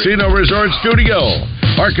Racing Casino Resort Studio,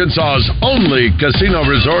 Arkansas's only casino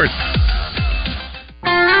resort.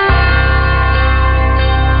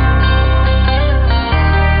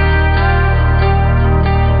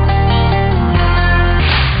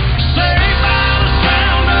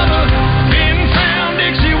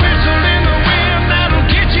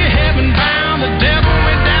 The devil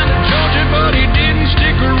went down to Georgia, but he didn't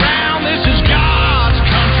stick around. This is God's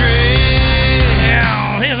country.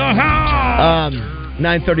 Yeah, here's a song.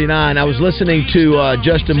 9:39. I was listening to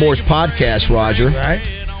Justin Moore's podcast, Roger. Right.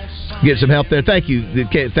 Get some help there. Thank you.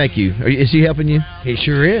 Thank you. Is he helping you? He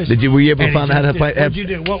sure is. Were you able to find out how to play? What did you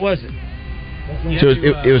do? What was it? So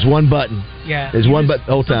it was one button. Yeah. It was one button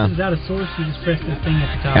the whole time. Something's out of source. You just press this thing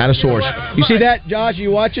at the top. Out of source. You see that, Josh? Are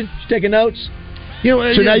you watching? You taking notes?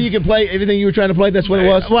 Now you can play everything you were trying to play. That's what it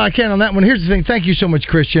was. Well, I can on that one. Here's the thing. Thank you so much,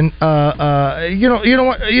 Christian. You know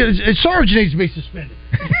what? Sarge needs to be suspended.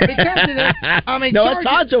 Because of that, I mean, no,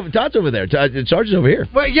 Sarge, Todd's over there. Sarge is over here.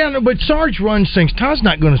 Well, yeah, no, but Sarge runs things. Todd's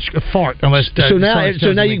not going to fart unless. So now you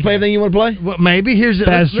can play everything you want to play. Well, maybe here's the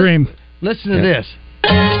Fast stream. Listen to this.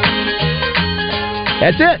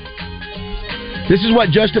 That's it. This is what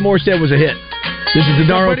Justin Moore said was a hit. This is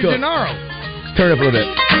Denaro Cook. Denaro. Turn it up a little bit.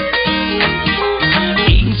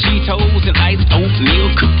 Eating Cheetos and iced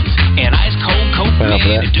oatmeal cookies and ice cold Coke,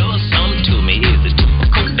 man, it does something to me. It's a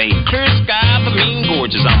typical day. Clear sky, but mean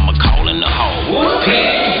gorgeous. I'm a call in the hall.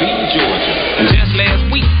 P.B. Georgia. And just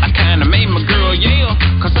last week, I kind of made my girl yell,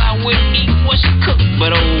 cause I wouldn't eat what she cooked.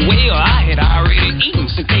 But oh well, I had already eaten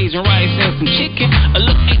some Cajun rice and some chicken, a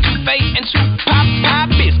little etouffee and two pie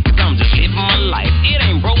biscuits. I'm just living my life. It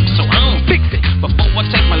ain't broke, so I'm fix it. Before I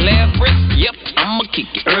take my last breath, yep, I'ma kick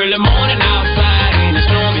it. Early morning outside and it's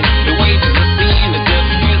storming. The waves are seeing the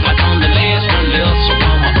dust feels like on the last one left. So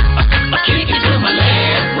I'ma kick it to my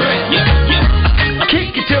last breath. Yep.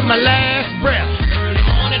 Kick it to my last breath. Early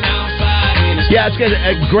morning outside and it's Yeah, it's got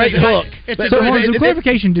a great hook. So,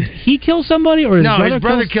 clarification: did he kill somebody, or his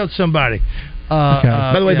brother killed somebody?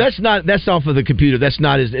 By the way, that's off of the computer. It's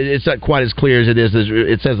not quite as clear as it is.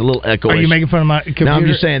 It says a little echo. Are you making fun of my computer? No, I'm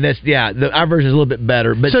just saying our version is a little bit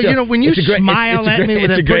better. But so still, when you smile at me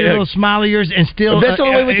with that pretty little smile of yours and still that's the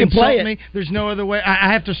only way we can play it. Me, there's no other way.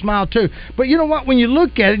 I have to smile too. But you know what? When you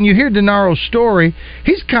look at it and you hear Denaro's story,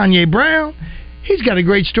 he's Kanye Brown. He's got a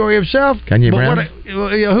great story himself. Kanye Brown?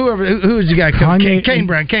 Who is the guy? Kane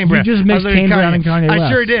Brown. You just mixed Kane Brown and Kanye West. I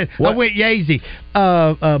sure did. What? I went Yeezy.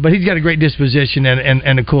 But he's got a great disposition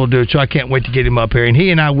and a cool dude, so I can't wait to get him up here. And he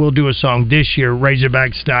and I will do a song this year,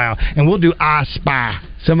 Razorback style, and we'll do I Spy.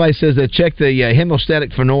 Somebody says check the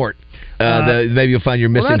hemostatic Fenort. Maybe you'll find your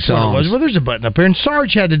missing songs. Well, there's a button up here, and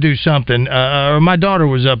Sarge had to do something. Or my daughter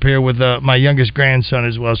was up here with my youngest grandson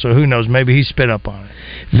as well, so who knows? Maybe he spit up on it.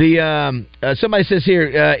 Somebody says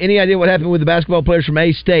here, any idea what happened with the basketball players from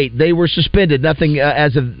A-State? They were suspended. Nothing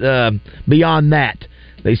as of beyond that.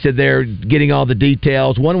 They said they're getting all the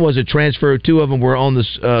details. One was a transfer. Two of them were on the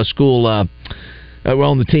school. Were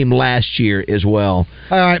on the team last year as well.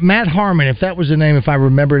 All right, Matt Harmon, if that was the name, if I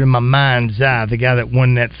remember it in my mind's eye, the guy that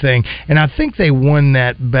won that thing. And I think they won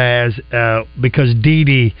that, Baz, because Dee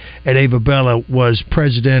Dee at Ava Bella was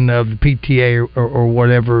president of the PTA or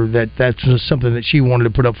whatever. That's something that she wanted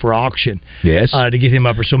to put up for auction. Yes. To get him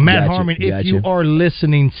up there. So, Matt Harmon, if you are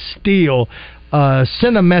listening still,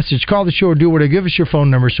 send a message, call the show, or do whatever. Give us your phone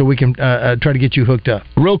number so we can try to get you hooked up.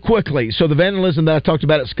 Real quickly, so the vandalism that I talked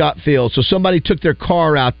about at Scott Field, so somebody took their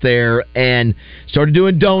car out there and started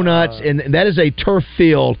doing donuts, and that is a turf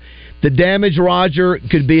field. The damage, Roger,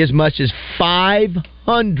 could be as much as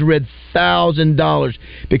 $500,000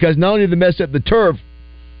 because not only did they mess up the turf,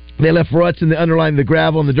 they left ruts in the underlying the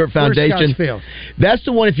gravel and the dirt foundation. That's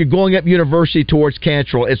the one if you're going up University towards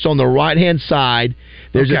Cantrell. It's on the right-hand side.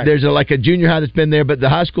 There's a junior high that's been there, but the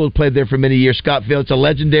high school has played there for many years. Scott Field, it's a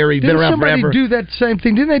legendary, been around forever. Didn't somebody do that same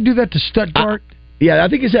thing? Didn't they do that to Stuttgart? Yeah, I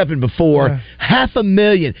think it's happened before.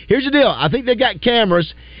 $500,000. Here's the deal. I think they got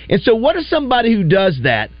cameras. And so what is somebody who does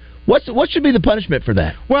that? What should be the punishment for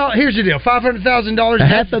that? Well, here's the deal: $500,000.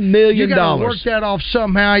 $500,000. You got to work that off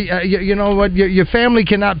somehow. You know what? Your family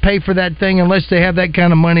cannot pay for that thing unless they have that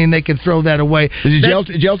kind of money and they can throw that away. Is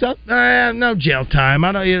it jail time? No jail time.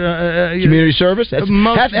 I don't. Community service. That's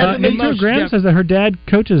Graham says that her dad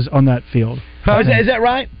coaches on that field. Is that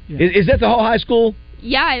right? Yeah. Is that the whole high school?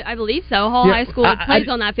 Yeah, I believe so. Hall High School plays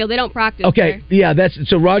on that field. They don't practice there. Yeah, that's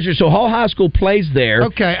so. Roger, so Hall High School plays there.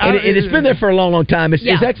 Okay, and it's been there for a long, long time. It's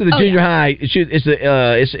actually the junior high.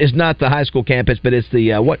 It's not the high school campus, but it's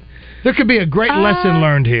the what? There could be a great lesson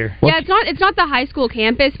learned here. Yeah, it's not the high school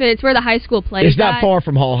campus, but it's where the high school plays. It's not far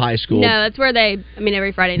from Hall High School. No, that's where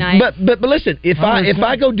every Friday night. But listen, if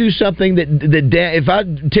I go do something if I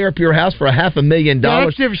tear up your house for $500,000,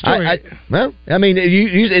 that's a different story. Well, I mean,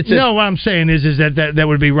 what I'm saying is that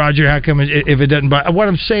would be Roger. How come if it doesn't? What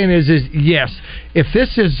I'm saying is yes. If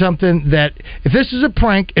this is something if this is a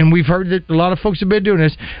prank, and we've heard that a lot of folks have been doing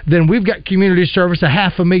this, then we've got community service,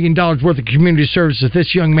 $500,000 worth of community service that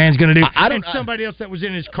this young man's going to do. And somebody else that was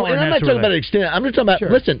in his car. I'm not talking about extent. I'm just talking about. Sure.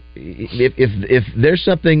 Listen, if there's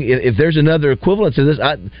something, if there's another equivalent to this,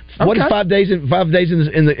 what is 5 days in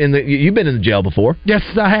the? You've been in the jail before. Yes,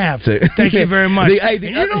 I have. So, thank you very much. You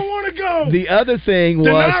don't want to go. The other thing was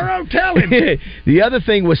Denaro, tell him. The other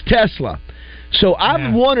thing was Tesla. So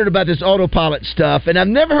I've wondered about this autopilot stuff, and I've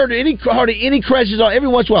never heard hardly any crashes every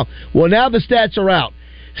once in a while. Well, now the stats are out.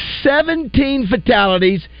 17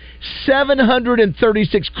 fatalities,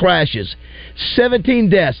 736 crashes, 17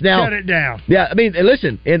 deaths. Now, shut it down. Yeah, I mean,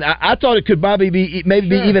 listen, and I thought it could probably be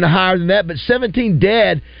even higher than that, but 17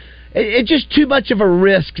 dead. It's just too much of a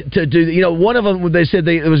risk to do. You know, one of them, they said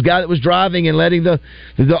it was a guy that was driving and letting the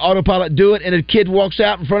autopilot do it, and a kid walks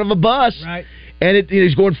out in front of a bus. Right. And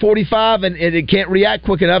he's going 45, and it can't react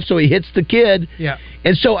quick enough, so he hits the kid. Yeah.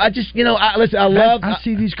 And so I just, I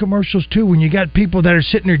see these commercials too when you got people that are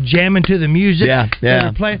sitting there jamming to the music. Yeah. That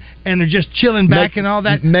are playing, and they're just chilling back and all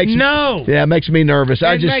that. It makes me nervous.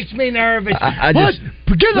 It makes me nervous.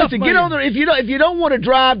 Get on there. If you don't want to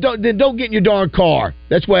drive, then don't get in your darn car.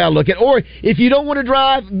 That's the way I look at it. Or if you don't want to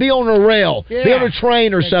drive, be on a rail, be on a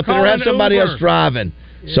train or something, or have somebody else driving.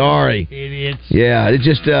 Sorry. Idiots. Yeah, it's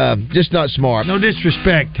just not smart. No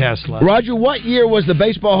disrespect, Tesla. Roger, what year was the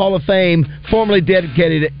Baseball Hall of Fame formally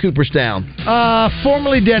dedicated at Cooperstown?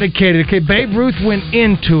 Formally dedicated. Okay, Babe Ruth went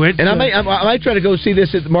into it. And I might try to go see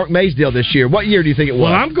this at the Mark Maysdale this year. What year do you think it was?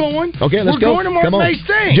 Well, I'm going. Okay, let's go. We're going to Mark Mays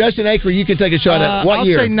thing. Justin Aker, you can take a shot at what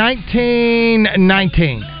year? I'll say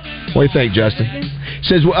 1919. What do you think, Justin? It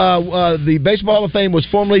says the Baseball Hall of Fame was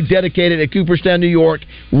formally dedicated at Cooperstown, New York.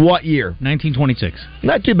 What year? 1926.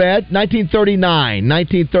 Not too bad. 1939.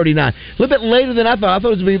 1939. A little bit later than I thought. I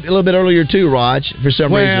thought it was a little bit earlier too, Raj, for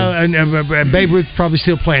some reason. Well, and Babe Ruth probably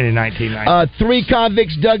still playing in 1990. 3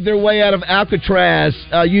 convicts dug their way out of Alcatraz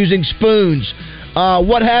using spoons.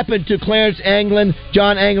 What happened to Clarence Anglin,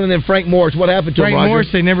 John Anglin, and Frank Morris? What happened to Frank Roger? Morris?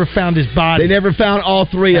 They never found his body. They never found all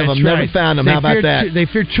 3 of them. Right. Never found them. How about that? They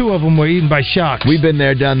fear 2 of them were eaten by sharks. We've been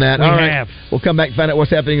there, done that. We all right. have. We'll come back and find out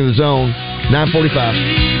what's happening in the zone. 9:45.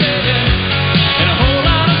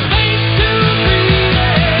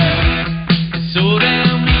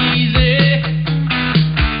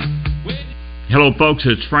 Hello, folks.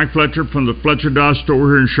 It's Frank Fletcher from the Fletcher Dodge store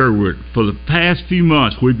here in Sherwood. For the past few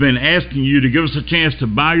months, we've been asking you to give us a chance to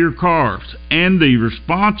buy your cars, and the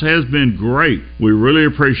response has been great. We really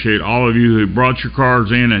appreciate all of you who brought your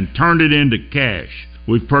cars in and turned it into cash.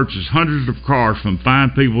 We've purchased hundreds of cars from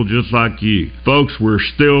fine people just like you. Folks, we're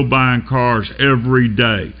still buying cars every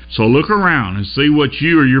day. So look around and see what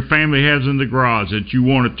you or your family has in the garage that you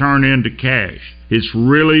want to turn into cash. It's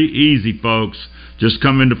really easy, folks. Just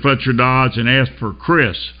come into Fletcher Dodge and ask for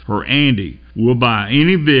Chris or Andy. We'll buy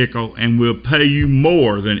any vehicle and we'll pay you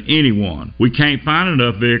more than anyone. We can't find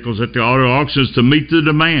enough vehicles at the auto auctions to meet the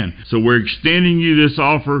demand, so we're extending you this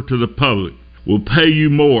offer to the public. We'll pay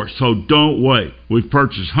you more, so don't wait. We've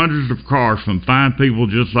purchased hundreds of cars from fine people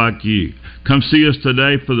just like you. Come see us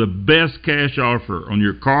today for the best cash offer on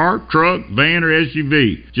your car, truck, van, or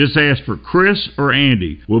SUV. Just ask for Chris or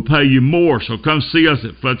Andy. We'll pay you more, so come see us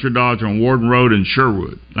at Fletcher Dodge on Warden Road in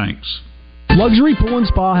Sherwood. Thanks. Luxury Pool and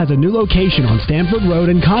Spa has a new location on Stanford Road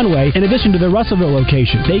in Conway, in addition to their Russellville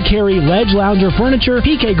location. They carry Ledge Lounger furniture,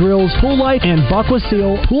 PK Grills, Pool Light, and Buckwa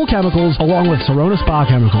Seal pool chemicals, along with Serona Spa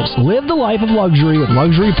chemicals. Live the life of luxury with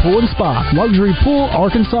Luxury Pool and Spa.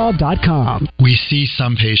 LuxuryPoolArkansas.com. We see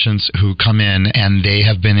some patients who come in and they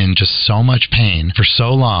have been in just so much pain for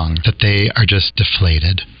so long that they are just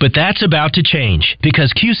deflated. But that's about to change,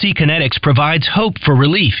 because QC Kinetics provides hope for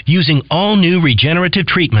relief using all new regenerative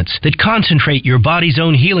treatments that concentrate your body's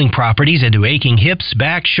own healing properties into aching hips,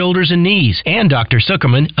 back, shoulders, and knees. And Dr.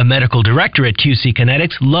 Zuckerman, a medical director at QC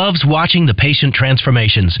Kinetics, loves watching the patient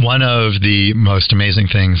transformations. One of the most amazing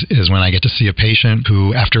things is when I get to see a patient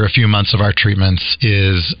who, after a few months of our treatments,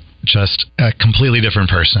 is just a completely different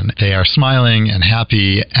person. They are smiling and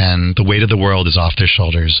happy, and the weight of the world is off their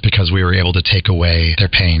shoulders because we were able to take away their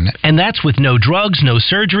pain. And that's with no drugs, no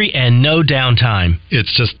surgery, and no downtime.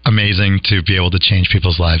 It's just amazing to be able to change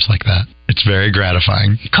people's lives like that. It's very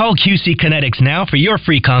gratifying. Call QC Kinetics now for your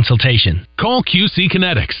free consultation. Call QC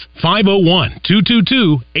Kinetics,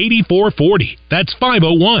 501-222-8440. That's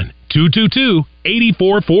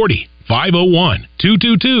 501-222-8440.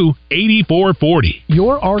 501-222-8440.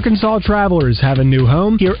 Your Arkansas travelers have a new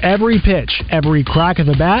home. Hear every pitch, every crack of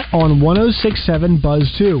the bat on 106.7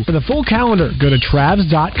 Buzz 2. For the full calendar, go to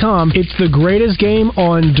Travs.com. It's the greatest game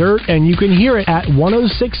on dirt, and you can hear it at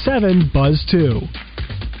 106.7 Buzz 2.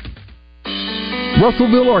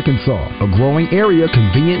 Russellville, Arkansas, a growing area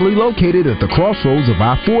conveniently located at the crossroads of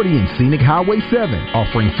I-40 and Scenic Highway 7,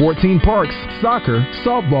 offering 14 parks, soccer,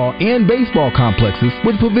 softball, and baseball complexes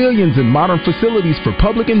with pavilions and modern facilities for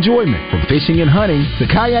public enjoyment. From fishing and hunting to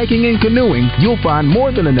kayaking and canoeing, you'll find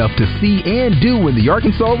more than enough to see and do in the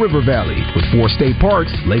Arkansas River Valley. With 4 state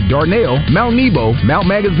parks, Lake Dardanelle, Mount Nebo,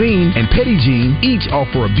 Mount Magazine, and Petit Jean, each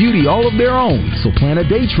offer a beauty all of their own. So plan a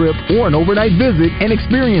day trip or an overnight visit and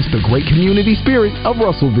experience the great community spirit of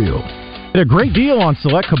Russellville. Get a great deal on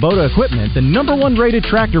select Kubota equipment, the #1 rated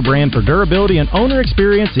tractor brand for durability and owner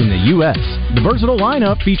experience in the U.S. The versatile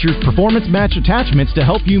lineup features performance match attachments to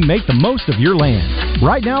help you make the most of your land.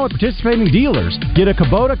 Right now at participating dealers, get a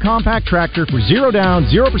Kubota compact tractor for 0 down,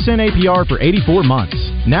 0% APR for 84 months.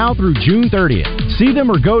 Now through June 30th. See them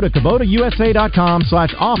or go to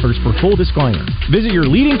KubotaUSA.com/offers for full disclaimer. Visit your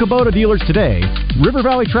leading Kubota dealers today. River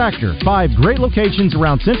Valley Tractor, 5 great locations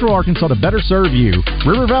around Central Arkansas to better serve you.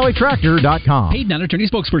 RiverValleyTractor.com. Paid non-attorney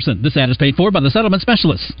spokesperson. This ad is paid for by the settlement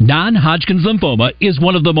specialist. Non-Hodgkin's lymphoma is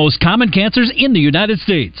one of the most common cancers in the United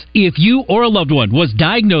States. If you or a loved one was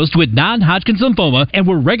diagnosed with non-Hodgkin's lymphoma and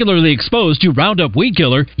were regularly exposed to Roundup Weed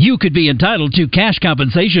Killer, you could be entitled to cash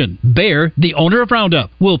compensation. Bayer, the owner of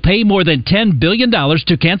Roundup, will pay more than $10 billion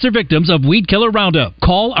to cancer victims of Weed Killer Roundup.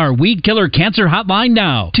 Call our Weed Killer Cancer Hotline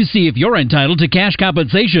now to see if you're entitled to cash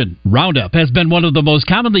compensation. Roundup has been one of the most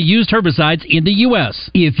commonly used herbicides in the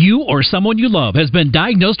U.S. If you or someone you love has been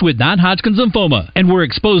diagnosed with non-Hodgkin's lymphoma and were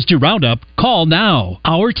exposed to Roundup, call now.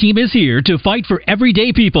 Our team is here to fight for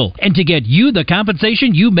everyday people and to get you the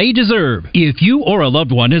compensation you may deserve. If you or a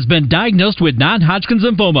loved one has been diagnosed with non-Hodgkin's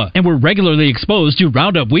lymphoma and were regularly exposed to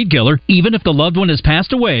Roundup Weed Killer, even if the loved one has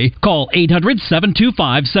passed away, call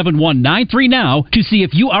 800-725-7193 now to see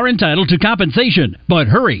if you are entitled to compensation. But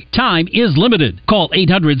hurry, time is limited. Call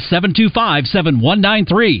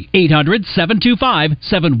 800-725-7193.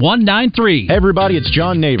 800-725-7193. Hey everybody, it's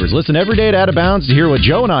John Neighbors. Listen every day at Out of Bounds to hear what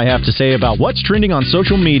Joe and I have to say about what's trending on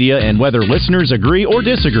social media and whether listeners agree or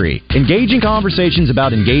disagree. Engaging conversations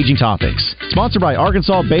about engaging topics. Sponsored by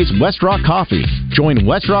Arkansas-based West Rock Coffee. Join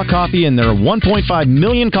West Rock Coffee and their 1.5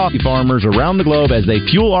 million coffee farmers around the globe as they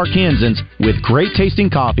fuel Arkansans with great tasting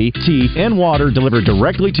coffee, tea, and water delivered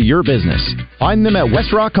directly to your business. Find them at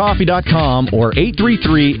westrockcoffee.com or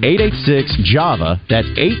 833-886-JAVA. That's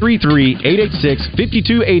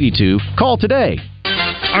 833-886-5282. Call today.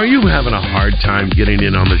 Are you having a hard time getting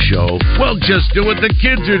in on the show? Well, just do what the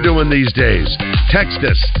kids are doing these days. Text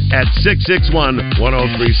us at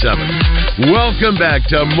 661-1037. Welcome back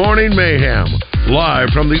to Morning Mayhem,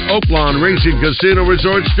 live from the Oaklawn Racing Casino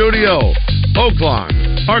Resort Studio. Oaklawn,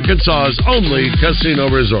 Arkansas's only casino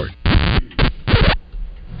resort.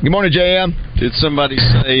 Good morning, JM. Did somebody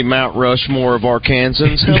say Mount Rushmore of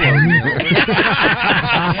Arkansans? Hello.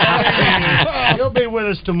 He'll be with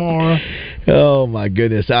us tomorrow. Oh, my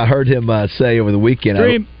goodness. I heard him say over the weekend.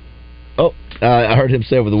 I heard him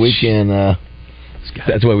say over the weekend.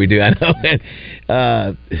 That's what we do, I know.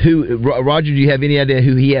 Roger, do you have any idea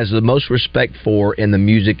who he has the most respect for in the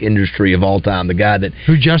music industry of all time? The guy that...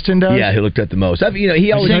 Who Justin does? Yeah, who looked at the most.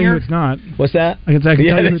 He always... Singer? It's not. What's that? I can tell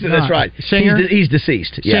you it's that's not. right. Singer? He's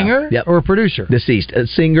deceased. Yeah. Singer? Yep. Or producer? Deceased. A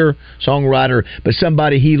singer, songwriter, but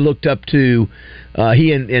somebody he looked up to...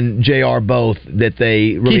 he and JR both, that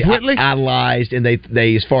they really idolized, and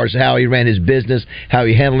they as far as how he ran his business, how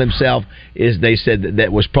he handled himself, is they said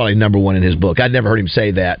that was probably #1 in his book. I'd never heard him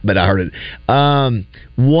say that, but I heard it.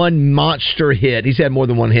 One monster hit. He's had more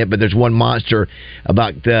than one hit, but there's one monster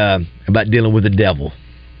about dealing with the devil.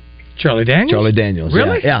 Charlie Daniels.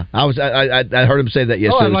 Really? Yeah. I heard him say that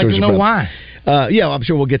yesterday. Oh, I'd like to know why. Yeah, I'm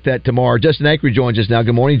sure we'll get that tomorrow. Justin Acri joins us now.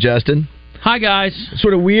 Good morning, Justin. Hi, guys.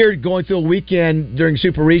 Sort of weird going through a weekend during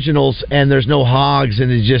Super Regionals and there's no hogs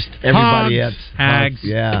and it's just everybody else. Hags.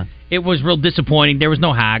 Yeah. It was real disappointing. There was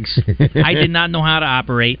no hags. I did not know how to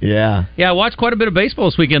operate. Yeah. Yeah, I watched quite a bit of baseball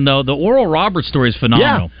this weekend, though. The Oral Roberts story is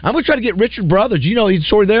phenomenal. Yeah. I'm going to try to get Richard Brothers. Do you know he's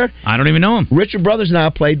sort of there? I don't even know him. Richard Brothers and I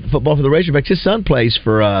played football for the Razorbacks. His son plays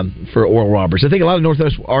for Oral Roberts. I think a lot of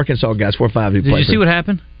Northwest Arkansas guys, 4 or 5 who Did you see what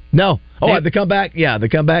happened? No. Oh, the comeback? Yeah, the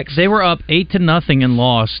comebacks. They were up 8-0 and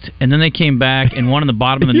lost, and then they came back and won in the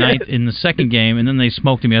bottom of the ninth in the second game, and then they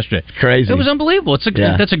smoked them yesterday. Crazy. It was unbelievable.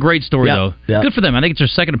 That's a great story, though. Yep. Good for them. I think it's their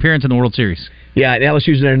second appearance in the World Series. Yeah, and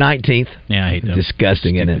LSU's in their 19th. Yeah, I hate them.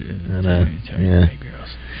 Disgusting, isn't it? Yeah.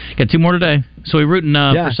 Got 2 more today. So we rooting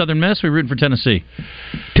for Southern Miss. We rooting for Tennessee.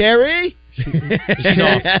 Terry?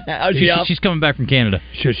 She's coming back from Canada.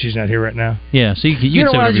 Sure, she's not here right now. Yeah, so you can say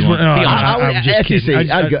whatever you want.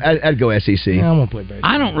 I'd go SEC. I won't play baseball.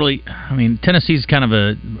 I don't really. I mean, Tennessee's kind of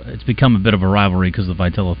it's become a bit of a rivalry because of the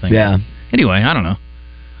Vitello thing. Yeah. Anyway, I don't know.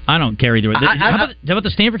 I don't care either way. How about the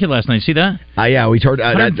Stanford kid last night? You see that? Yeah, we heard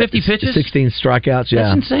 150 pitches, 16 strikeouts. Yeah,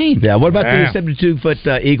 that's insane. Yeah, what about the 72-foot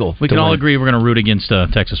eagle? We can all agree we're going to root against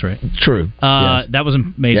Texas, right? True. Yes. That was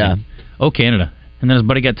amazing. Yeah. Oh, Canada. And then his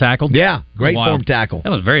buddy got tackled? Yeah, great form tackle.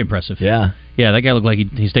 That was very impressive. Yeah. Yeah, that guy looked like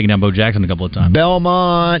he's taken down Bo Jackson a couple of times.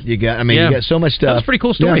 Belmont, you got so much stuff. That was a pretty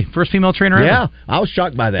cool story. Yeah. First female trainer ever. Yeah, I was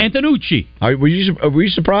shocked by that. Antonucci. Were you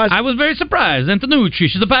surprised? I was very surprised. Antonucci,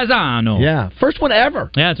 she's a paisano. Yeah, first one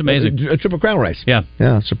ever. Yeah, it's amazing. A Triple Crown race. Yeah.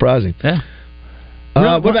 Yeah, surprising. Yeah.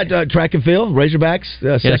 What about track and field?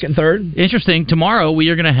 Razorbacks, second, third? Interesting. Tomorrow we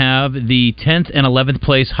are going to have the 10th and 11th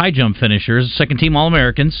place high jump finishers, second team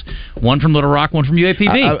All-Americans, one from Little Rock, one from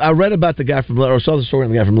UAPB. I read about the guy from Little Rock, or saw the story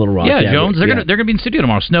on the guy from Little Rock. Yeah, Jones. They're going to be in the studio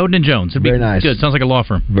tomorrow. Snowden and Jones. It'll be very nice. Good. Sounds like a law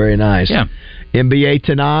firm. Very nice. Yeah. NBA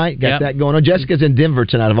tonight. Got that going on. Jessica's in Denver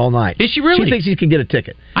tonight of all night. Is she really? She thinks she can get a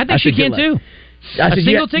ticket. I think she can too. A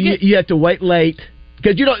single ticket? You have to wait late.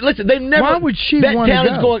 Because listen, they've never. Why would she that want town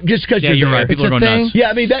to go? is going just because you're right. People are going nuts. Yeah,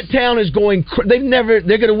 I mean that town is going. They're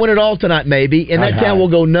going to win it all tonight, maybe, and that town will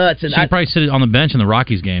go nuts. And she can probably sit on the bench in the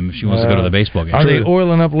Rockies game if she wants to go to the baseball game. Are they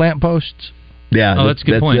oiling up lampposts? Yeah. Oh, that's a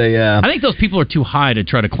good point. I think those people are too high to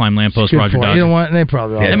try to climb lampposts. Roger Dodger. You know what? They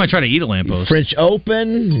probably are. They might try to eat a lamppost. French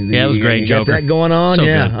Open. Yeah, it was great. Got Joker. that going on. So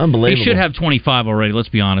yeah, good. unbelievable. He should have 25 already. Let's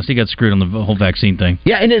be honest. He got screwed on the whole vaccine thing.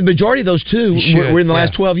 Yeah, and the majority of those too were in the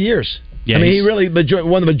last 12 years. Yeah, I mean, he really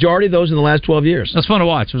won the majority of those in the last 12 years. That's fun to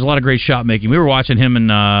watch. There was a lot of great shot making. We were watching him in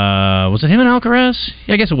was it him and Alcaraz?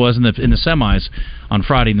 Yeah, I guess it was in the semis on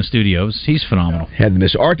Friday in the studios. He's phenomenal. Had the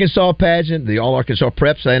Miss Arkansas pageant, the All Arkansas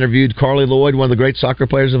Preps. I interviewed Carly Lloyd, one of the great soccer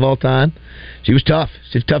players of all time. She was tough.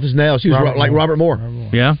 She's tough as nails. She was like Robert Moore.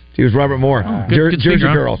 Yeah, she was Robert Moore. Good Jersey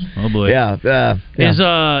speaker, girl. Oh boy. Yeah. Is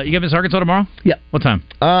you got Miss Arkansas tomorrow? Yeah. What time?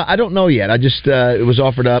 I don't know yet. I just it was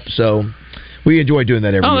offered up, so. We enjoy doing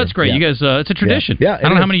that every year. Oh, that's great. Yeah. You guys, it's a tradition. Yeah. I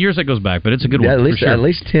don't know how many years that goes back, but it's a good one. At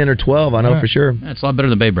least 10 or 12, I know for sure. That's a lot better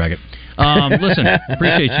than Bay Bracket. Listen,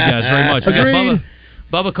 appreciate you guys very much. We got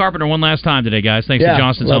Bubba Carpenter one last time today, guys. Thanks to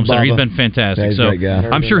Johnston's Home Center. He's been fantastic. He's a great guy.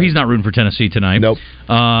 I'm sure he's not rooting for Tennessee tonight. Nope.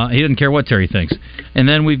 He doesn't care what Terry thinks. And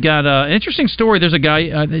then we've got an interesting story. There's a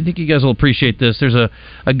guy, I think you guys will appreciate this. There's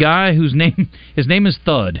a guy his name is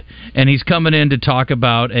Thud, and he's coming in to talk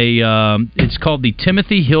about it's called the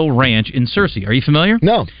Timothy Hill Ranch in Searcy. Are you familiar?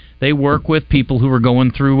 No. They work with people who are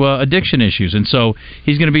going through addiction issues, and so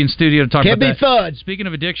he's going to be in studio to talk about that. Can't be Thud. Speaking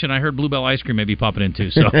of addiction, I heard Bluebell Ice Cream may be popping in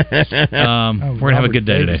too, so we're going to have a good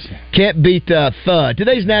day today. Can't beat Thud.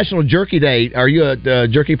 Today's National Jerky Day. Are you a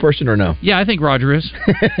jerky person or no? Yeah, I think Roger is.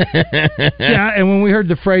 Yeah, and when we heard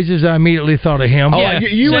the phrases, I immediately thought of him. Oh, yeah,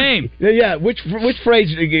 same. Which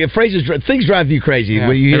phrases things drive you crazy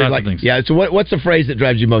when you hear like things. Yeah. So what's the phrase that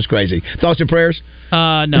drives you most crazy? Thoughts and prayers?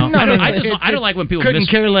 No. I don't like when people couldn't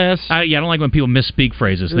care less. I don't like when people misspeak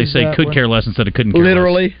phrases. They say could care less instead of couldn't care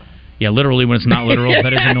literally? less. Yeah, literally when it's not literal.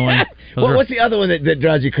 That is annoying. What's the other one that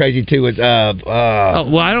drives you crazy too? Is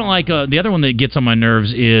well, I don't like the other one that gets on my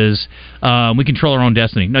nerves is we control our own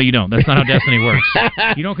destiny. No, you don't. That's not how destiny works.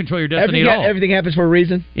 You don't control your destiny at all. Everything happens for a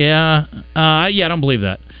reason. Yeah, I don't believe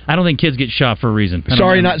that. I don't think kids get shot for a reason.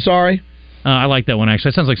 Sorry, not sorry. I like that one actually.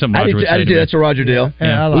 It sounds like something Roger would say. That's a Roger deal.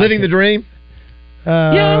 Yeah. Living the dream.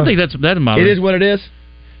 I don't think that bothers. It is what it is.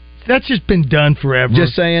 That's just been done forever.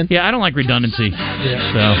 Just saying. Yeah, I don't like redundancy.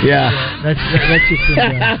 Yeah. That's just been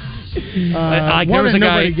done. There was a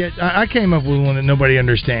guy. I came up with one that nobody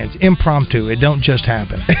understands. Impromptu. It don't just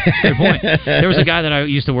happen. Good point. There was a guy that I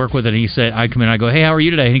used to work with, and he said, I come in, I go, hey, how are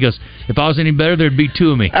you today? And he goes, if I was any better, there'd be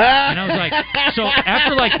two of me. And I was like, so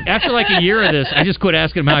after a year of this, I just quit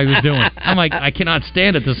asking him how he was doing. I'm like, I cannot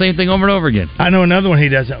stand it. The same thing over and over again. I know another one he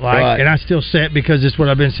doesn't like, and I still say it because it's what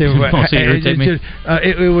I've been saying. Irritate me?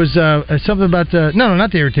 It was something about no,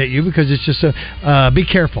 not to irritate you, because it's just be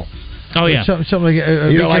careful. Oh yeah, something like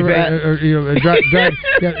you don't like that.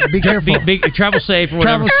 Be careful. Travel safe or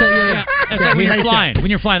whatever. Travel safe. That's like when you're flying.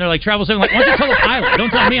 When you're flying, they're like travel safe. I'm like, why don't you tell the pilot? Don't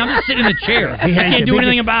tell me. I'm just sitting in the chair. I can't do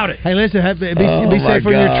anything about it. Hey, listen. Be safe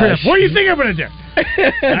on your trip. What do you think I'm going to do?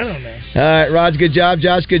 I don't know. All right, Raj, good job.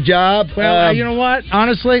 Josh, good job. Well, you know what?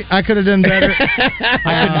 Honestly, I could have done better.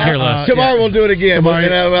 I couldn't care less. Tomorrow we'll do it again.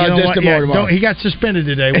 Tomorrow. He got suspended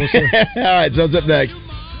today. We'll see. All right, so what's up next?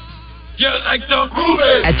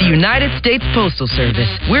 At the United States Postal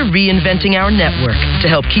Service, we're reinventing our network to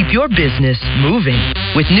help keep your business moving.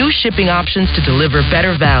 With new shipping options to deliver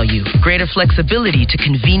better value, greater flexibility to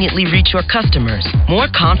conveniently reach your customers,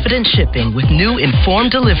 more confident shipping with new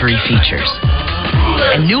informed delivery features,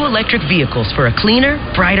 and new electric vehicles for a cleaner,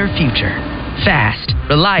 brighter future. Fast,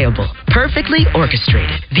 reliable, perfectly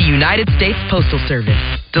orchestrated. The United States Postal Service,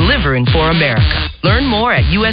 delivering for America. Learn more at US